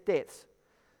 excess deaths.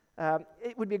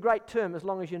 It would be a great term as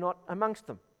long as you're not amongst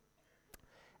them.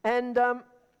 And there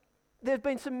have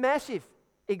been some massive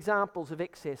examples of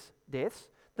excess deaths.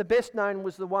 The best known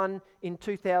was the one in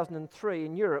 2003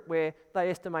 in Europe, where they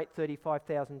estimate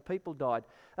 35,000 people died.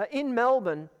 In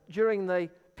Melbourne, during the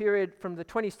period from the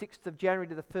 26th of January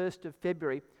to the 1st of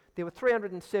February, there were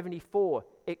 374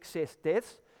 excess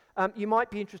deaths. You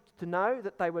might be interested to know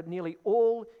that they were nearly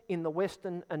all in the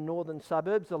western and northern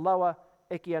suburbs, the lower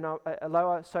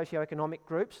socioeconomic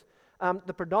groups.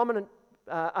 The predominant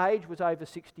age was over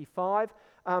 65.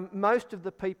 Most of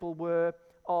the people were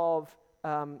of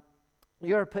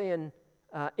European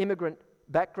immigrant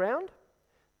background.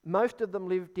 Most of them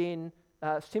lived in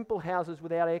simple houses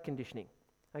without air conditioning.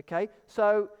 Okay,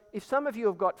 so if some of you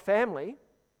have got family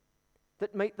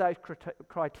that meet those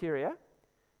criteria,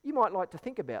 you might like to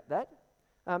think about that.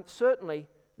 Certainly,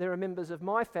 there are members of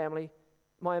my family,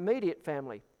 my immediate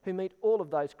family, who meet all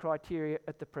of those criteria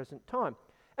at the present time.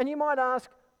 And you might ask,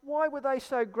 why were they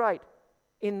so great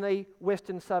in the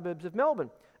western suburbs of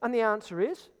Melbourne? And the answer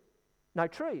is, no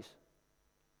trees,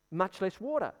 much less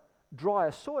water,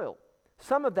 drier soil.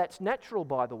 Some of that's natural,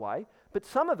 by the way, but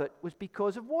some of it was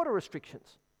because of water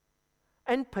restrictions.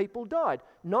 And people died.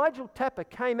 Nigel Tapper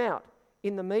came out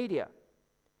in the media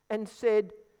and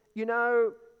said, you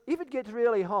know, if it gets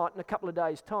really hot in a couple of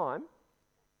days' time,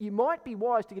 you might be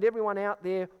wise to get everyone out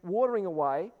there watering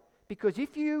away, because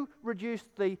if you reduce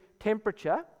the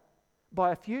temperature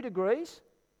by a few degrees,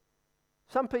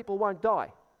 some people won't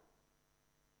die.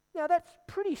 Now, that's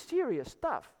pretty serious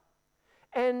stuff.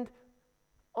 And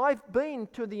I've been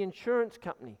to the insurance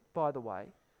company, by the way,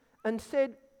 and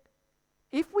said,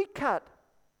 if we cut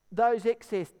those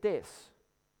excess deaths,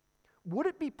 would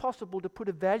it be possible to put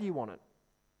a value on it?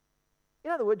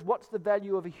 In other words, what's the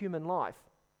value of a human life?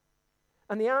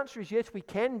 And the answer is yes, we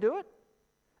can do it,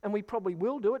 and we probably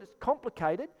will do it. It's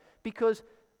complicated because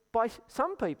by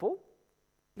some people,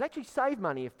 it actually save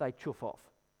money if they chuff off.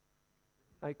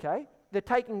 Okay? They're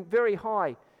taking very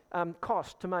high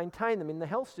cost to maintain them in the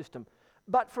health system.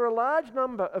 But for a large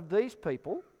number of these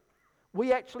people,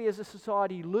 we actually as a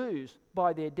society lose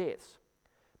by their deaths.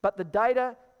 But the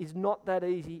data is not that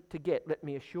easy to get, let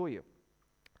me assure you.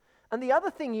 And the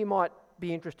other thing you might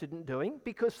be interested in doing,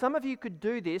 because some of you could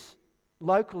do this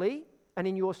locally and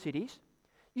in your cities,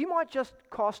 you might just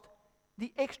cost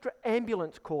the extra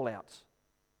ambulance call-outs.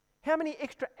 How many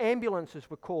extra ambulances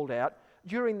were called out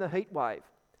during the heat wave.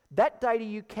 That data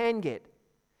you can get.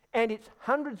 And it's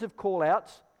hundreds of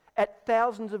call-outs at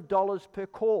thousands of dollars per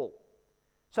call.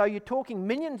 So you're talking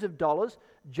millions of dollars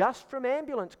just from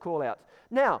ambulance call-outs.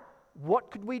 Now,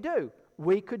 what could we do?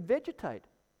 We could vegetate.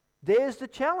 There's the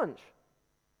challenge.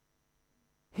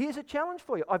 Here's a challenge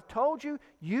for you. I've told you,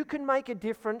 you can make a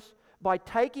difference by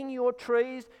taking your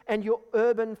trees and your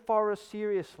urban forests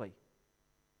seriously.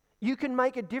 You can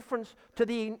make a difference to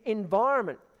the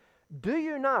environment. Do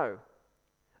you know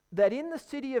that in the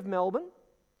city of Melbourne,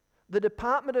 the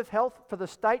Department of Health for the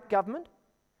state government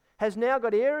has now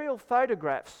got aerial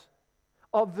photographs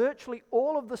of virtually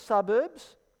all of the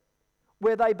suburbs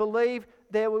where they believe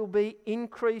there will be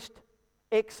increased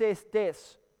excess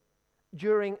deaths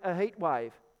during a heat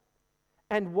wave.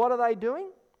 And what are they doing?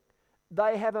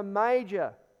 They have a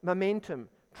major momentum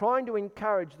trying to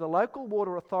encourage the local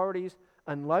water authorities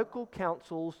and local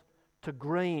councils to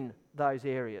green those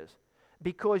areas.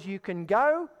 Because you can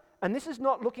go, and this is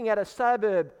not looking at a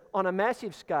suburb on a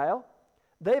massive scale,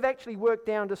 they've actually worked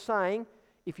down to saying,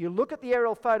 if you look at the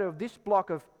aerial photo of this block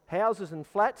of houses and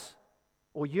flats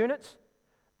or units,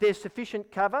 there's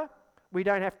sufficient cover, we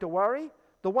don't have to worry.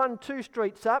 The 1-2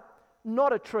 streets up,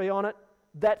 not a tree on it,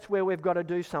 that's where we've got to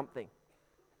do something.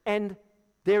 And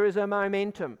there is a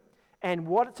momentum. And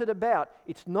what's it about?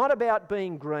 It's not about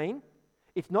being green,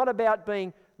 it's not about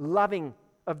being loving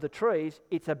of the trees,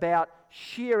 it's about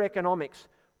sheer economics.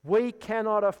 We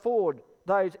cannot afford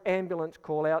those ambulance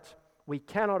call-outs. We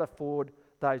cannot afford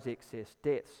those excess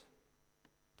deaths.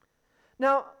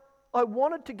 Now, I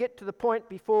wanted to get to the point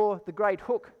before the great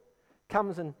Hook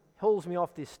comes and hauls me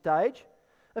off this stage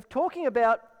of talking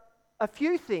about a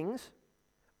few things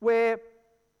where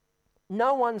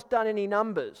no one's done any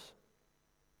numbers.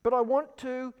 But I want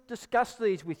to discuss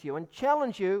these with you and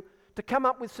challenge you to come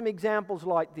up with some examples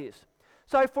like this.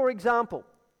 So, for example,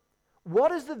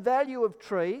 what is the value of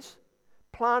trees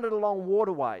planted along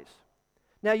waterways?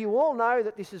 Now, you all know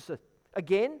that this is,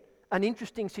 again, an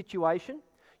interesting situation.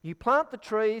 You plant the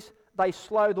trees, they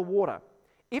slow the water.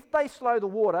 If they slow the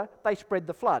water, they spread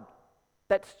the flood.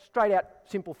 That's straight out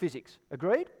simple physics.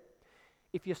 Agreed?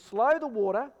 If you slow the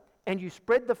water and you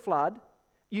spread the flood,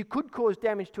 you could cause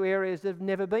damage to areas that have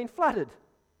never been flooded.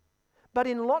 But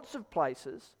in lots of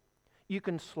places, you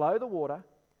can slow the water,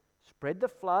 spread the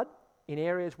flood in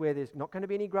areas where there's not going to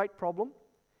be any great problem,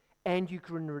 and you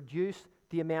can reduce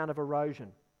the amount of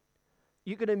erosion.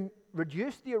 You can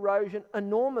reduce the erosion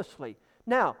enormously.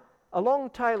 Now, along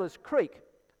Taylor's Creek,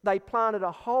 they planted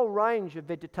a whole range of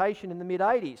vegetation in the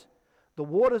mid-80s. The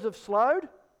waters have slowed.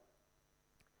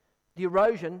 The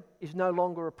erosion is no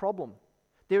longer a problem.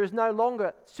 There is no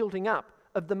longer silting up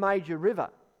of the major river.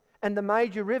 And the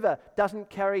major river doesn't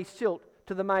carry silt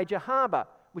to the major harbour,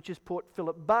 which is Port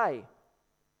Phillip Bay.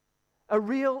 A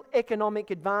real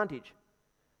economic advantage.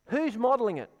 Who's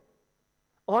modelling it?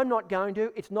 I'm not going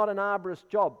to. It's not an arborist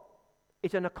job.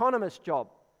 It's an economist's job.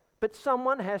 But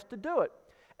someone has to do it.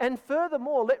 And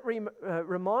furthermore, let me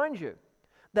remind you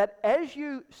that as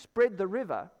you spread the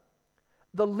river,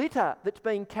 the litter that's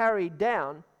being carried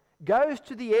down goes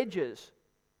to the edges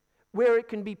where it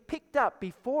can be picked up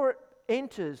before it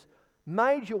enters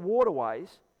major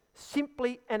waterways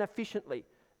simply and efficiently.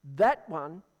 That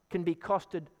one can be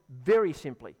costed very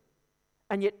simply,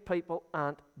 and yet people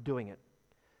aren't doing it.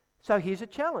 So here's a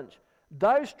challenge.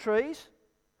 Those trees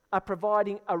are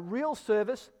providing a real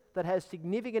service that has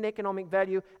significant economic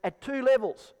value at two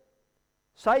levels: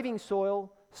 saving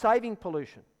soil, saving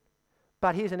pollution.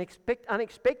 But here's an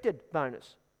unexpected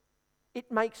bonus.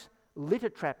 It makes litter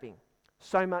trapping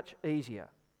so much easier.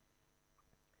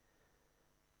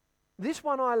 This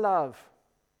one I love.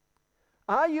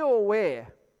 Are you aware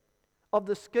of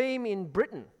the scheme in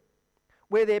Britain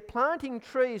where they're planting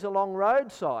trees along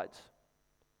roadsides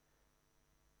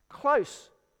close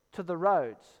to the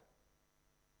roads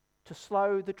to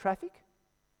slow the traffic?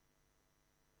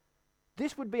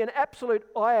 This would be an absolute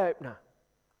eye-opener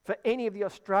for any of the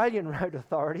Australian road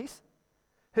authorities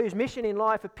whose mission in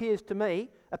life appears to me,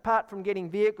 apart from getting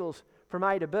vehicles from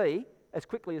A to B as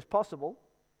quickly as possible,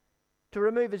 to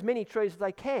remove as many trees as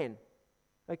they can,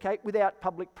 okay, without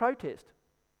public protest.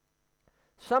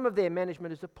 Some of their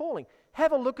management is appalling.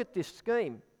 Have a look at this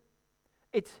scheme.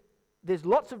 There's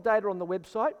lots of data on the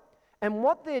website, and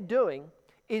what they're doing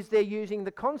is they're using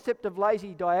the concept of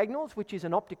lazy diagonals, which is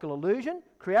an optical illusion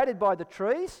created by the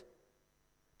trees,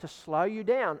 to slow you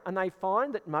down. And they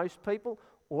find that most people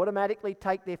automatically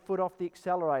take their foot off the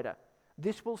accelerator.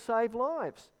 This will save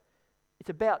lives. It's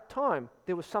about time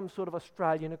there was some sort of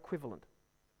Australian equivalent.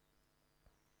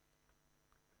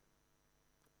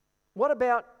 What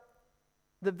about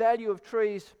the value of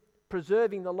trees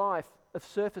preserving the life of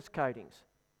surface coatings.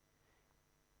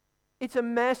 It's a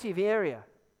massive area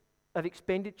of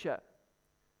expenditure.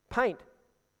 Paint,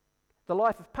 the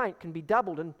life of paint can be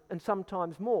doubled and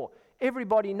sometimes more.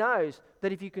 Everybody knows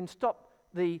that if you can stop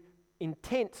the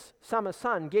intense summer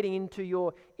sun getting into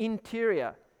your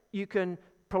interior, you can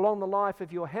prolong the life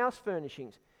of your house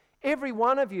furnishings. Every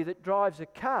one of you that drives a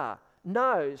car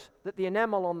knows that the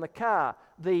enamel on the car,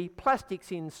 the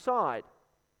plastics inside,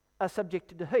 are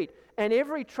subjected to heat. And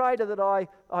every trader that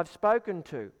I've spoken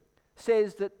to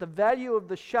says that the value of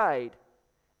the shade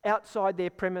outside their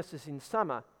premises in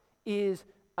summer is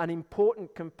an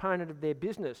important component of their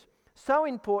business. So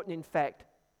important, in fact,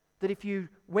 that if you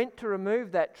went to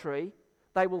remove that tree,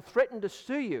 they will threaten to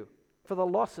sue you for the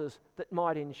losses that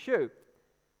might ensue.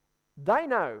 They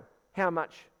know how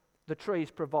much the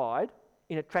trees provide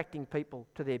in attracting people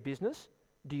to their business.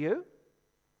 Do you?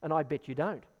 And I bet you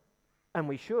don't. And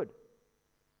we should.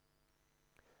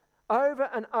 Over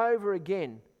and over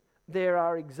again, there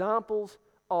are examples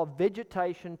of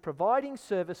vegetation providing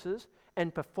services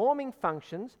and performing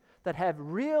functions that have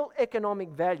real economic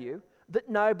value that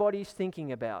nobody's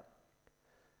thinking about.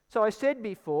 So I said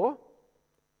before,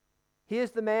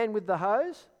 here's the man with the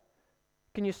hose.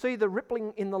 Can you see the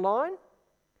rippling in the line?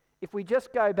 If we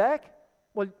just go back,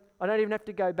 well, I don't even have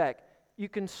to go back. You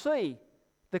can see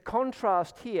the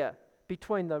contrast here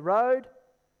between the road,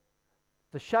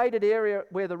 the shaded area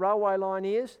where the railway line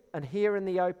is, and here in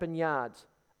the open yards.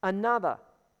 Another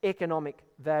economic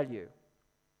value.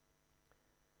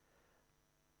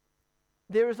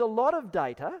 There is a lot of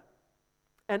data,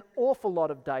 an awful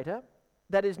lot of data,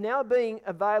 that is now being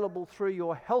available through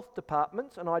your health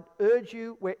departments, and I'd urge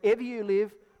you, wherever you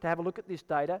live, to have a look at this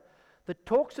data, that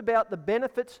talks about the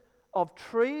benefits of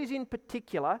trees in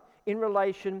particular in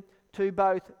relation to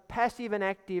both passive and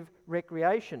active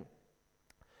recreation.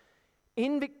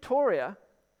 In Victoria,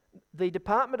 the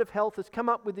Department of Health has come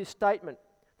up with this statement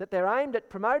that they're aimed at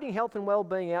promoting health and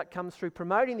wellbeing outcomes through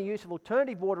promoting the use of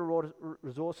alternative water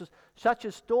resources such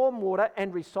as storm water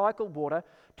and recycled water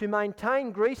to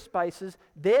maintain green spaces,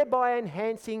 thereby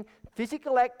enhancing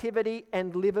physical activity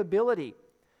and livability.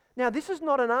 Now, this is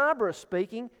not an arborist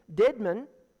speaking. Deadman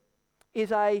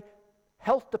is a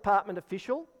health department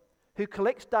official who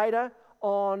collects data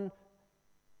on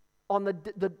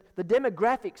the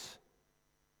demographics.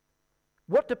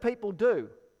 What do people do?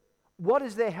 What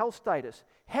is their health status?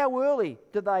 How early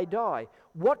do they die?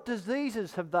 What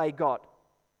diseases have they got?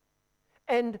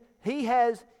 And he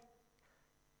has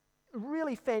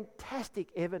really fantastic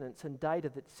evidence and data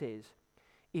that says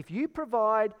if you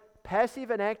provide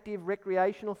passive and active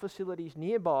recreational facilities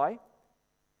nearby,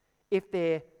 if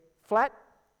they're flat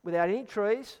without any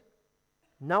trees,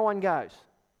 no one goes.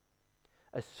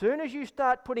 As soon as you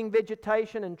start putting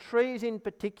vegetation and trees in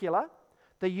particular,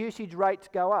 the usage rates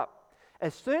go up.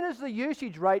 As soon as the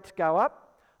usage rates go up,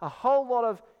 a whole lot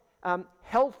of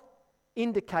health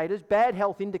indicators, bad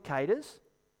health indicators,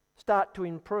 start to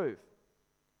improve.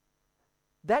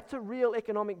 That's a real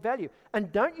economic value.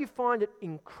 And don't you find it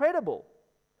incredible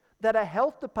that a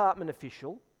health department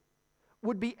official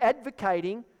would be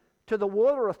advocating to the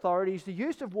water authorities the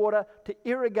use of water to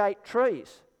irrigate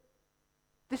trees?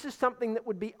 This is something that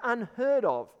would be unheard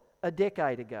of a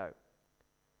decade ago.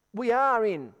 We are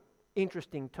in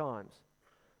interesting times.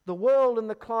 The world and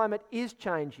the climate is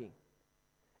changing,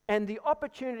 and the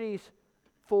opportunities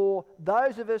for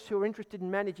those of us who are interested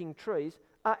in managing trees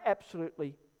are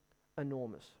absolutely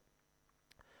enormous.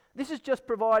 This is just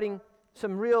providing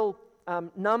some real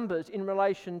numbers in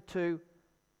relation to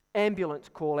ambulance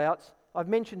call-outs. I've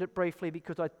mentioned it briefly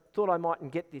because I thought I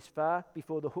mightn't get this far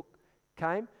before the hook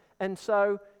came, and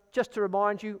so just to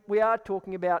remind you, we are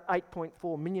talking about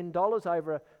 $8.4 million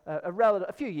over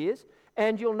a few years,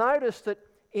 and you'll notice that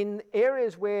in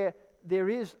areas where there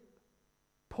is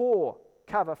poor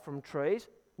cover from trees,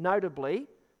 notably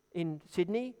in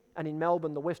Sydney and in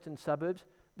Melbourne, the western suburbs,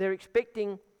 they're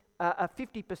expecting a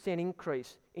 50%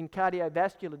 increase in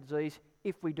cardiovascular disease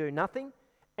if we do nothing.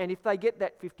 And if they get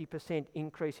that 50%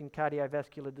 increase in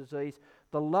cardiovascular disease,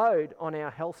 the load on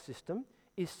our health system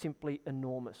is simply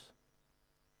enormous.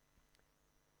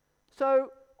 So,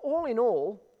 all in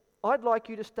all, I'd like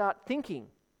you to start thinking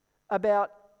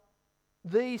about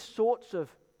these sorts of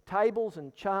tables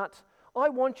and charts. I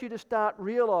want you to start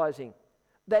realising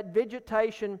that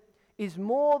vegetation is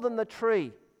more than the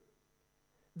tree.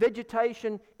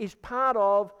 Vegetation is part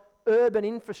of urban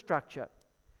infrastructure.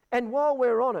 And while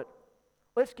we're on it,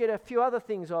 let's get a few other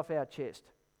things off our chest.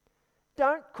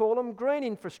 Don't call them green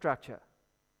infrastructure.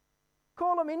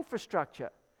 Call them infrastructure.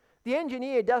 The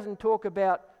engineer doesn't talk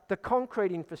about the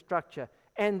concrete infrastructure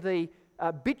and the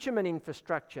bitumen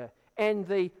infrastructure and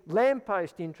the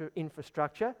lamppost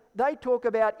infrastructure, they talk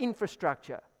about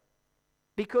infrastructure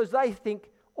because they think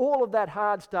all of that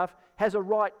hard stuff has a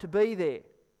right to be there.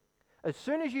 As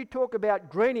soon as you talk about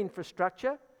green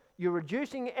infrastructure, you're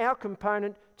reducing our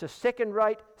component to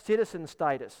second-rate citizen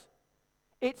status.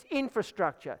 It's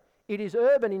infrastructure. It is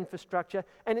urban infrastructure,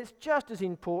 and it's just as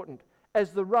important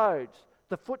as the roads,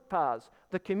 the footpaths,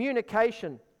 the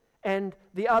communication, and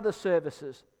the other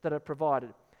services that are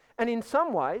provided. And in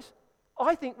some ways,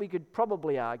 I think we could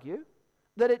probably argue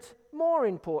that it's more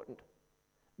important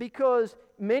because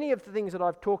many of the things that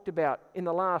I've talked about in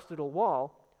the last little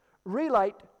while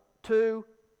relate to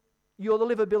the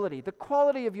livability, the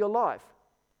quality of your life.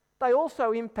 They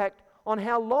also impact on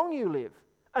how long you live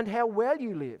and how well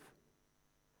you live.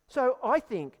 So I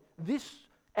think this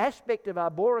aspect of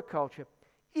arboriculture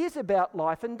is about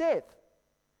life and death.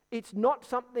 It's not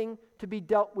something to be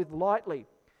dealt with lightly.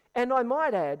 And I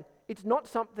might add, it's not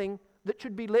something that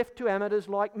should be left to amateurs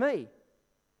like me.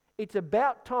 It's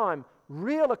about time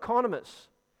real economists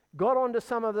got onto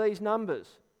some of these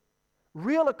numbers.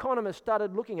 Real economists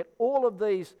started looking at all of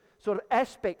these sort of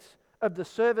aspects of the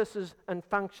services and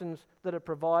functions that are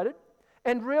provided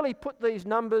and really put these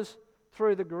numbers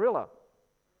through the gorilla.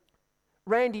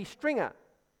 Randy Stringer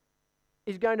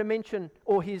is going to mention,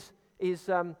 or his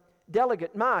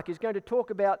delegate Mark is going to talk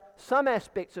about some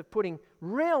aspects of putting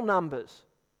real numbers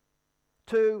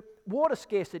to water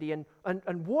scarcity and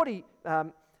water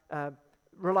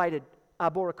related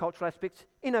arboricultural aspects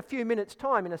in a few minutes'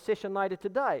 time in a session later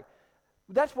today.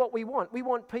 That's what we want. We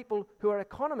want people who are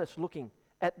economists looking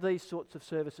at these sorts of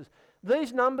services.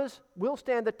 These numbers will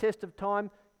stand the test of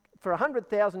time. For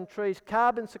 100,000 trees,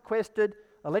 carbon sequestered,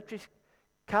 electric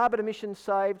carbon emissions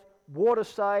saved, water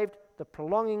saved, the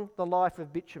prolonging the life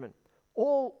of bitumen.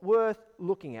 All worth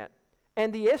looking at.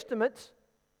 And the estimates,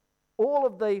 all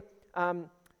of the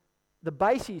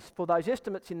bases for those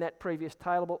estimates in that previous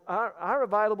table are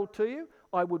available to you.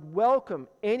 I would welcome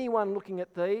anyone looking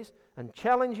at these and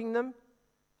challenging them.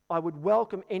 I would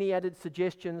welcome any added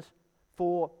suggestions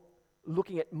for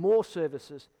looking at more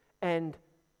services and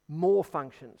more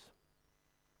functions.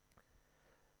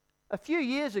 A few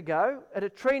years ago, at a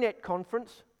TreeNet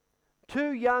conference,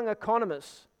 two young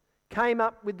economists came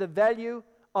up with the value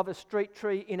of a street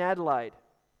tree in Adelaide.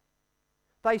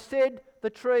 They said the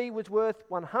tree was worth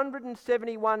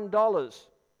 $171.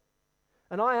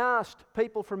 And I asked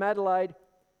people from Adelaide,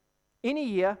 in a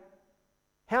year,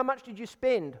 how much did you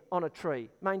spend on a tree,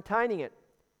 maintaining it?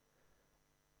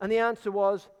 And the answer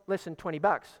was less than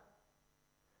 $20.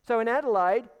 So in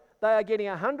Adelaide, they are getting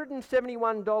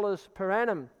 $171 per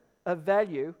annum of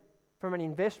value from an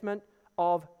investment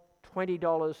of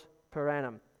 $20 per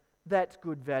annum. That's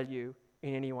good value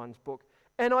in anyone's book.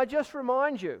 And I just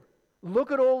remind you,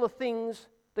 look at all the things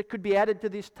that could be added to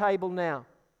this table now.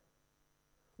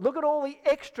 Look at all the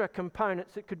extra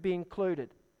components that could be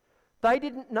included. They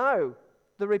didn't know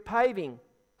the repaving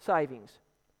savings.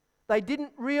 They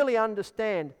didn't really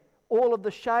understand all of the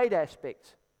shade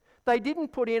aspects. They didn't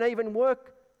put in even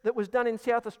work that was done in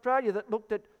South Australia that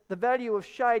looked at the value of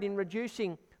shade in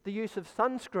reducing the use of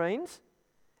sunscreens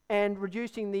and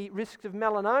reducing the risks of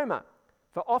melanoma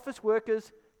for office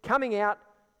workers coming out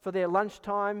for their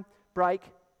lunchtime break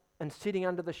and sitting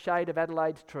under the shade of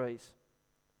Adelaide's trees.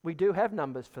 We do have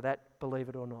numbers for that, believe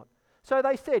it or not. So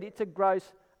they said it's a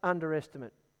gross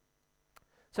underestimate.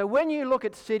 So when you look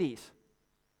at cities,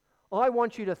 I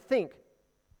want you to think,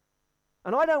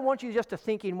 and I don't want you just to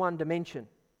think in one dimension.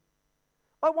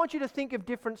 I want you to think of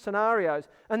different scenarios.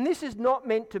 And this is not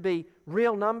meant to be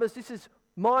real numbers. This is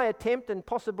my attempt and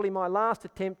possibly my last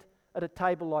attempt at a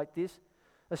table like this.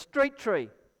 A street tree,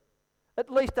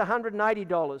 at least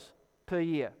 $180 per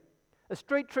year. A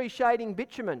street tree shading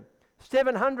bitumen,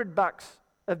 $700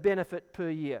 of benefit per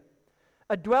year.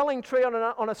 A dwelling tree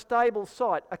on a stable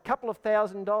site, a couple of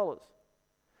 $1,000s.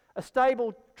 A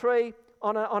stable tree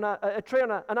on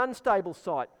an unstable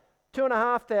site,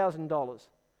 $2,500.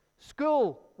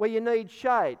 School where you need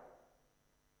shade,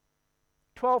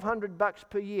 $1,200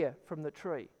 per year from the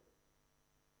tree.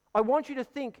 I want you to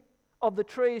think of the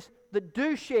trees that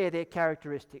do share their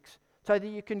characteristics so that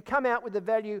you can come out with the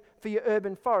value for your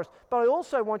urban forest. But I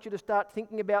also want you to start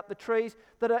thinking about the trees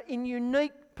that are in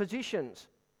unique positions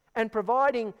and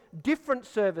providing different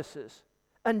services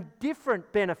and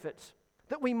different benefits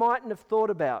that we mightn't have thought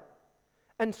about.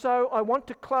 And so I want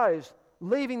to close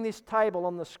leaving this table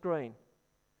on the screen.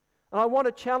 And I want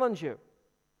to challenge you.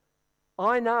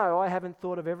 I know I haven't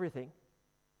thought of everything.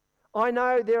 I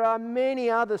know there are many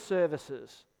other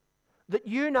services that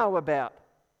you know about.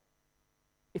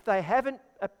 If they haven't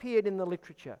appeared in the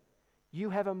literature,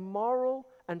 you have a moral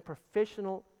and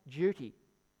professional duty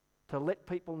to let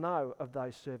people know of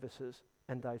those services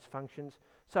and those functions.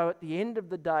 So at the end of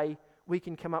the day, we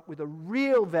can come up with a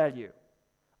real value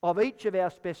of each of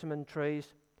our specimen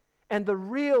trees and the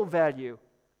real value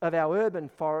of our urban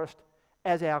forest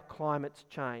as our climates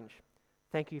change.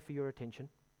 Thank you for your attention.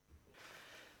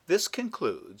 This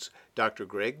concludes Dr.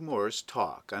 Greg Moore's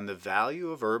talk on the value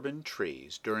of urban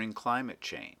trees during climate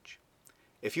change.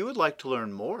 If you would like to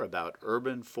learn more about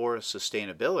urban forest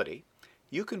sustainability,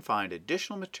 you can find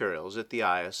additional materials at the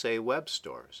ISA web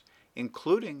stores,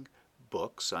 including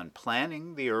books on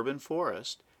planning the urban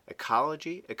forest,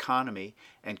 ecology, economy,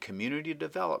 and community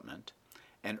development,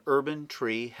 and urban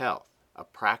tree health, a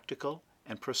practical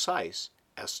and precise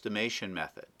estimation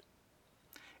method.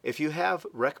 If you have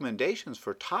recommendations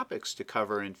for topics to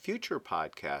cover in future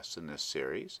podcasts in this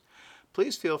series,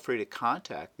 please feel free to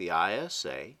contact the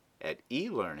ISA at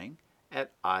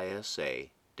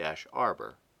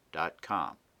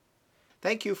elearning@isa-arbor.com.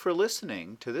 Thank you for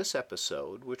listening to this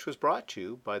episode, which was brought to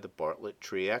you by the Bartlett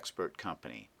Tree Expert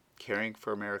Company, caring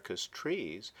for America's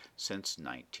trees since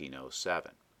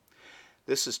 1907.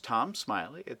 This is Tom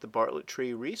Smiley at the Bartlett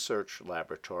Tree Research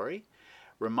Laboratory,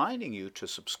 reminding you to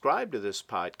subscribe to this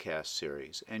podcast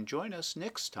series and join us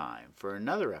next time for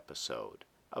another episode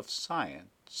of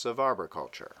Science of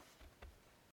Arboriculture.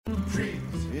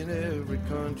 Trees in every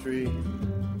country.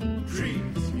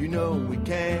 Trees, you know we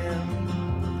can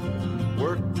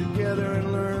work together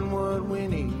and learn what we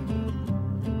need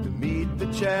to meet the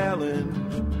challenge.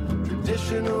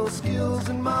 Traditional skills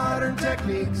and modern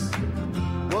techniques.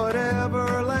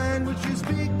 Whatever language you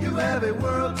speak, you have a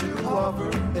world to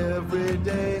offer every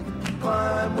day.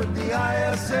 Climb with the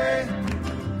ISA.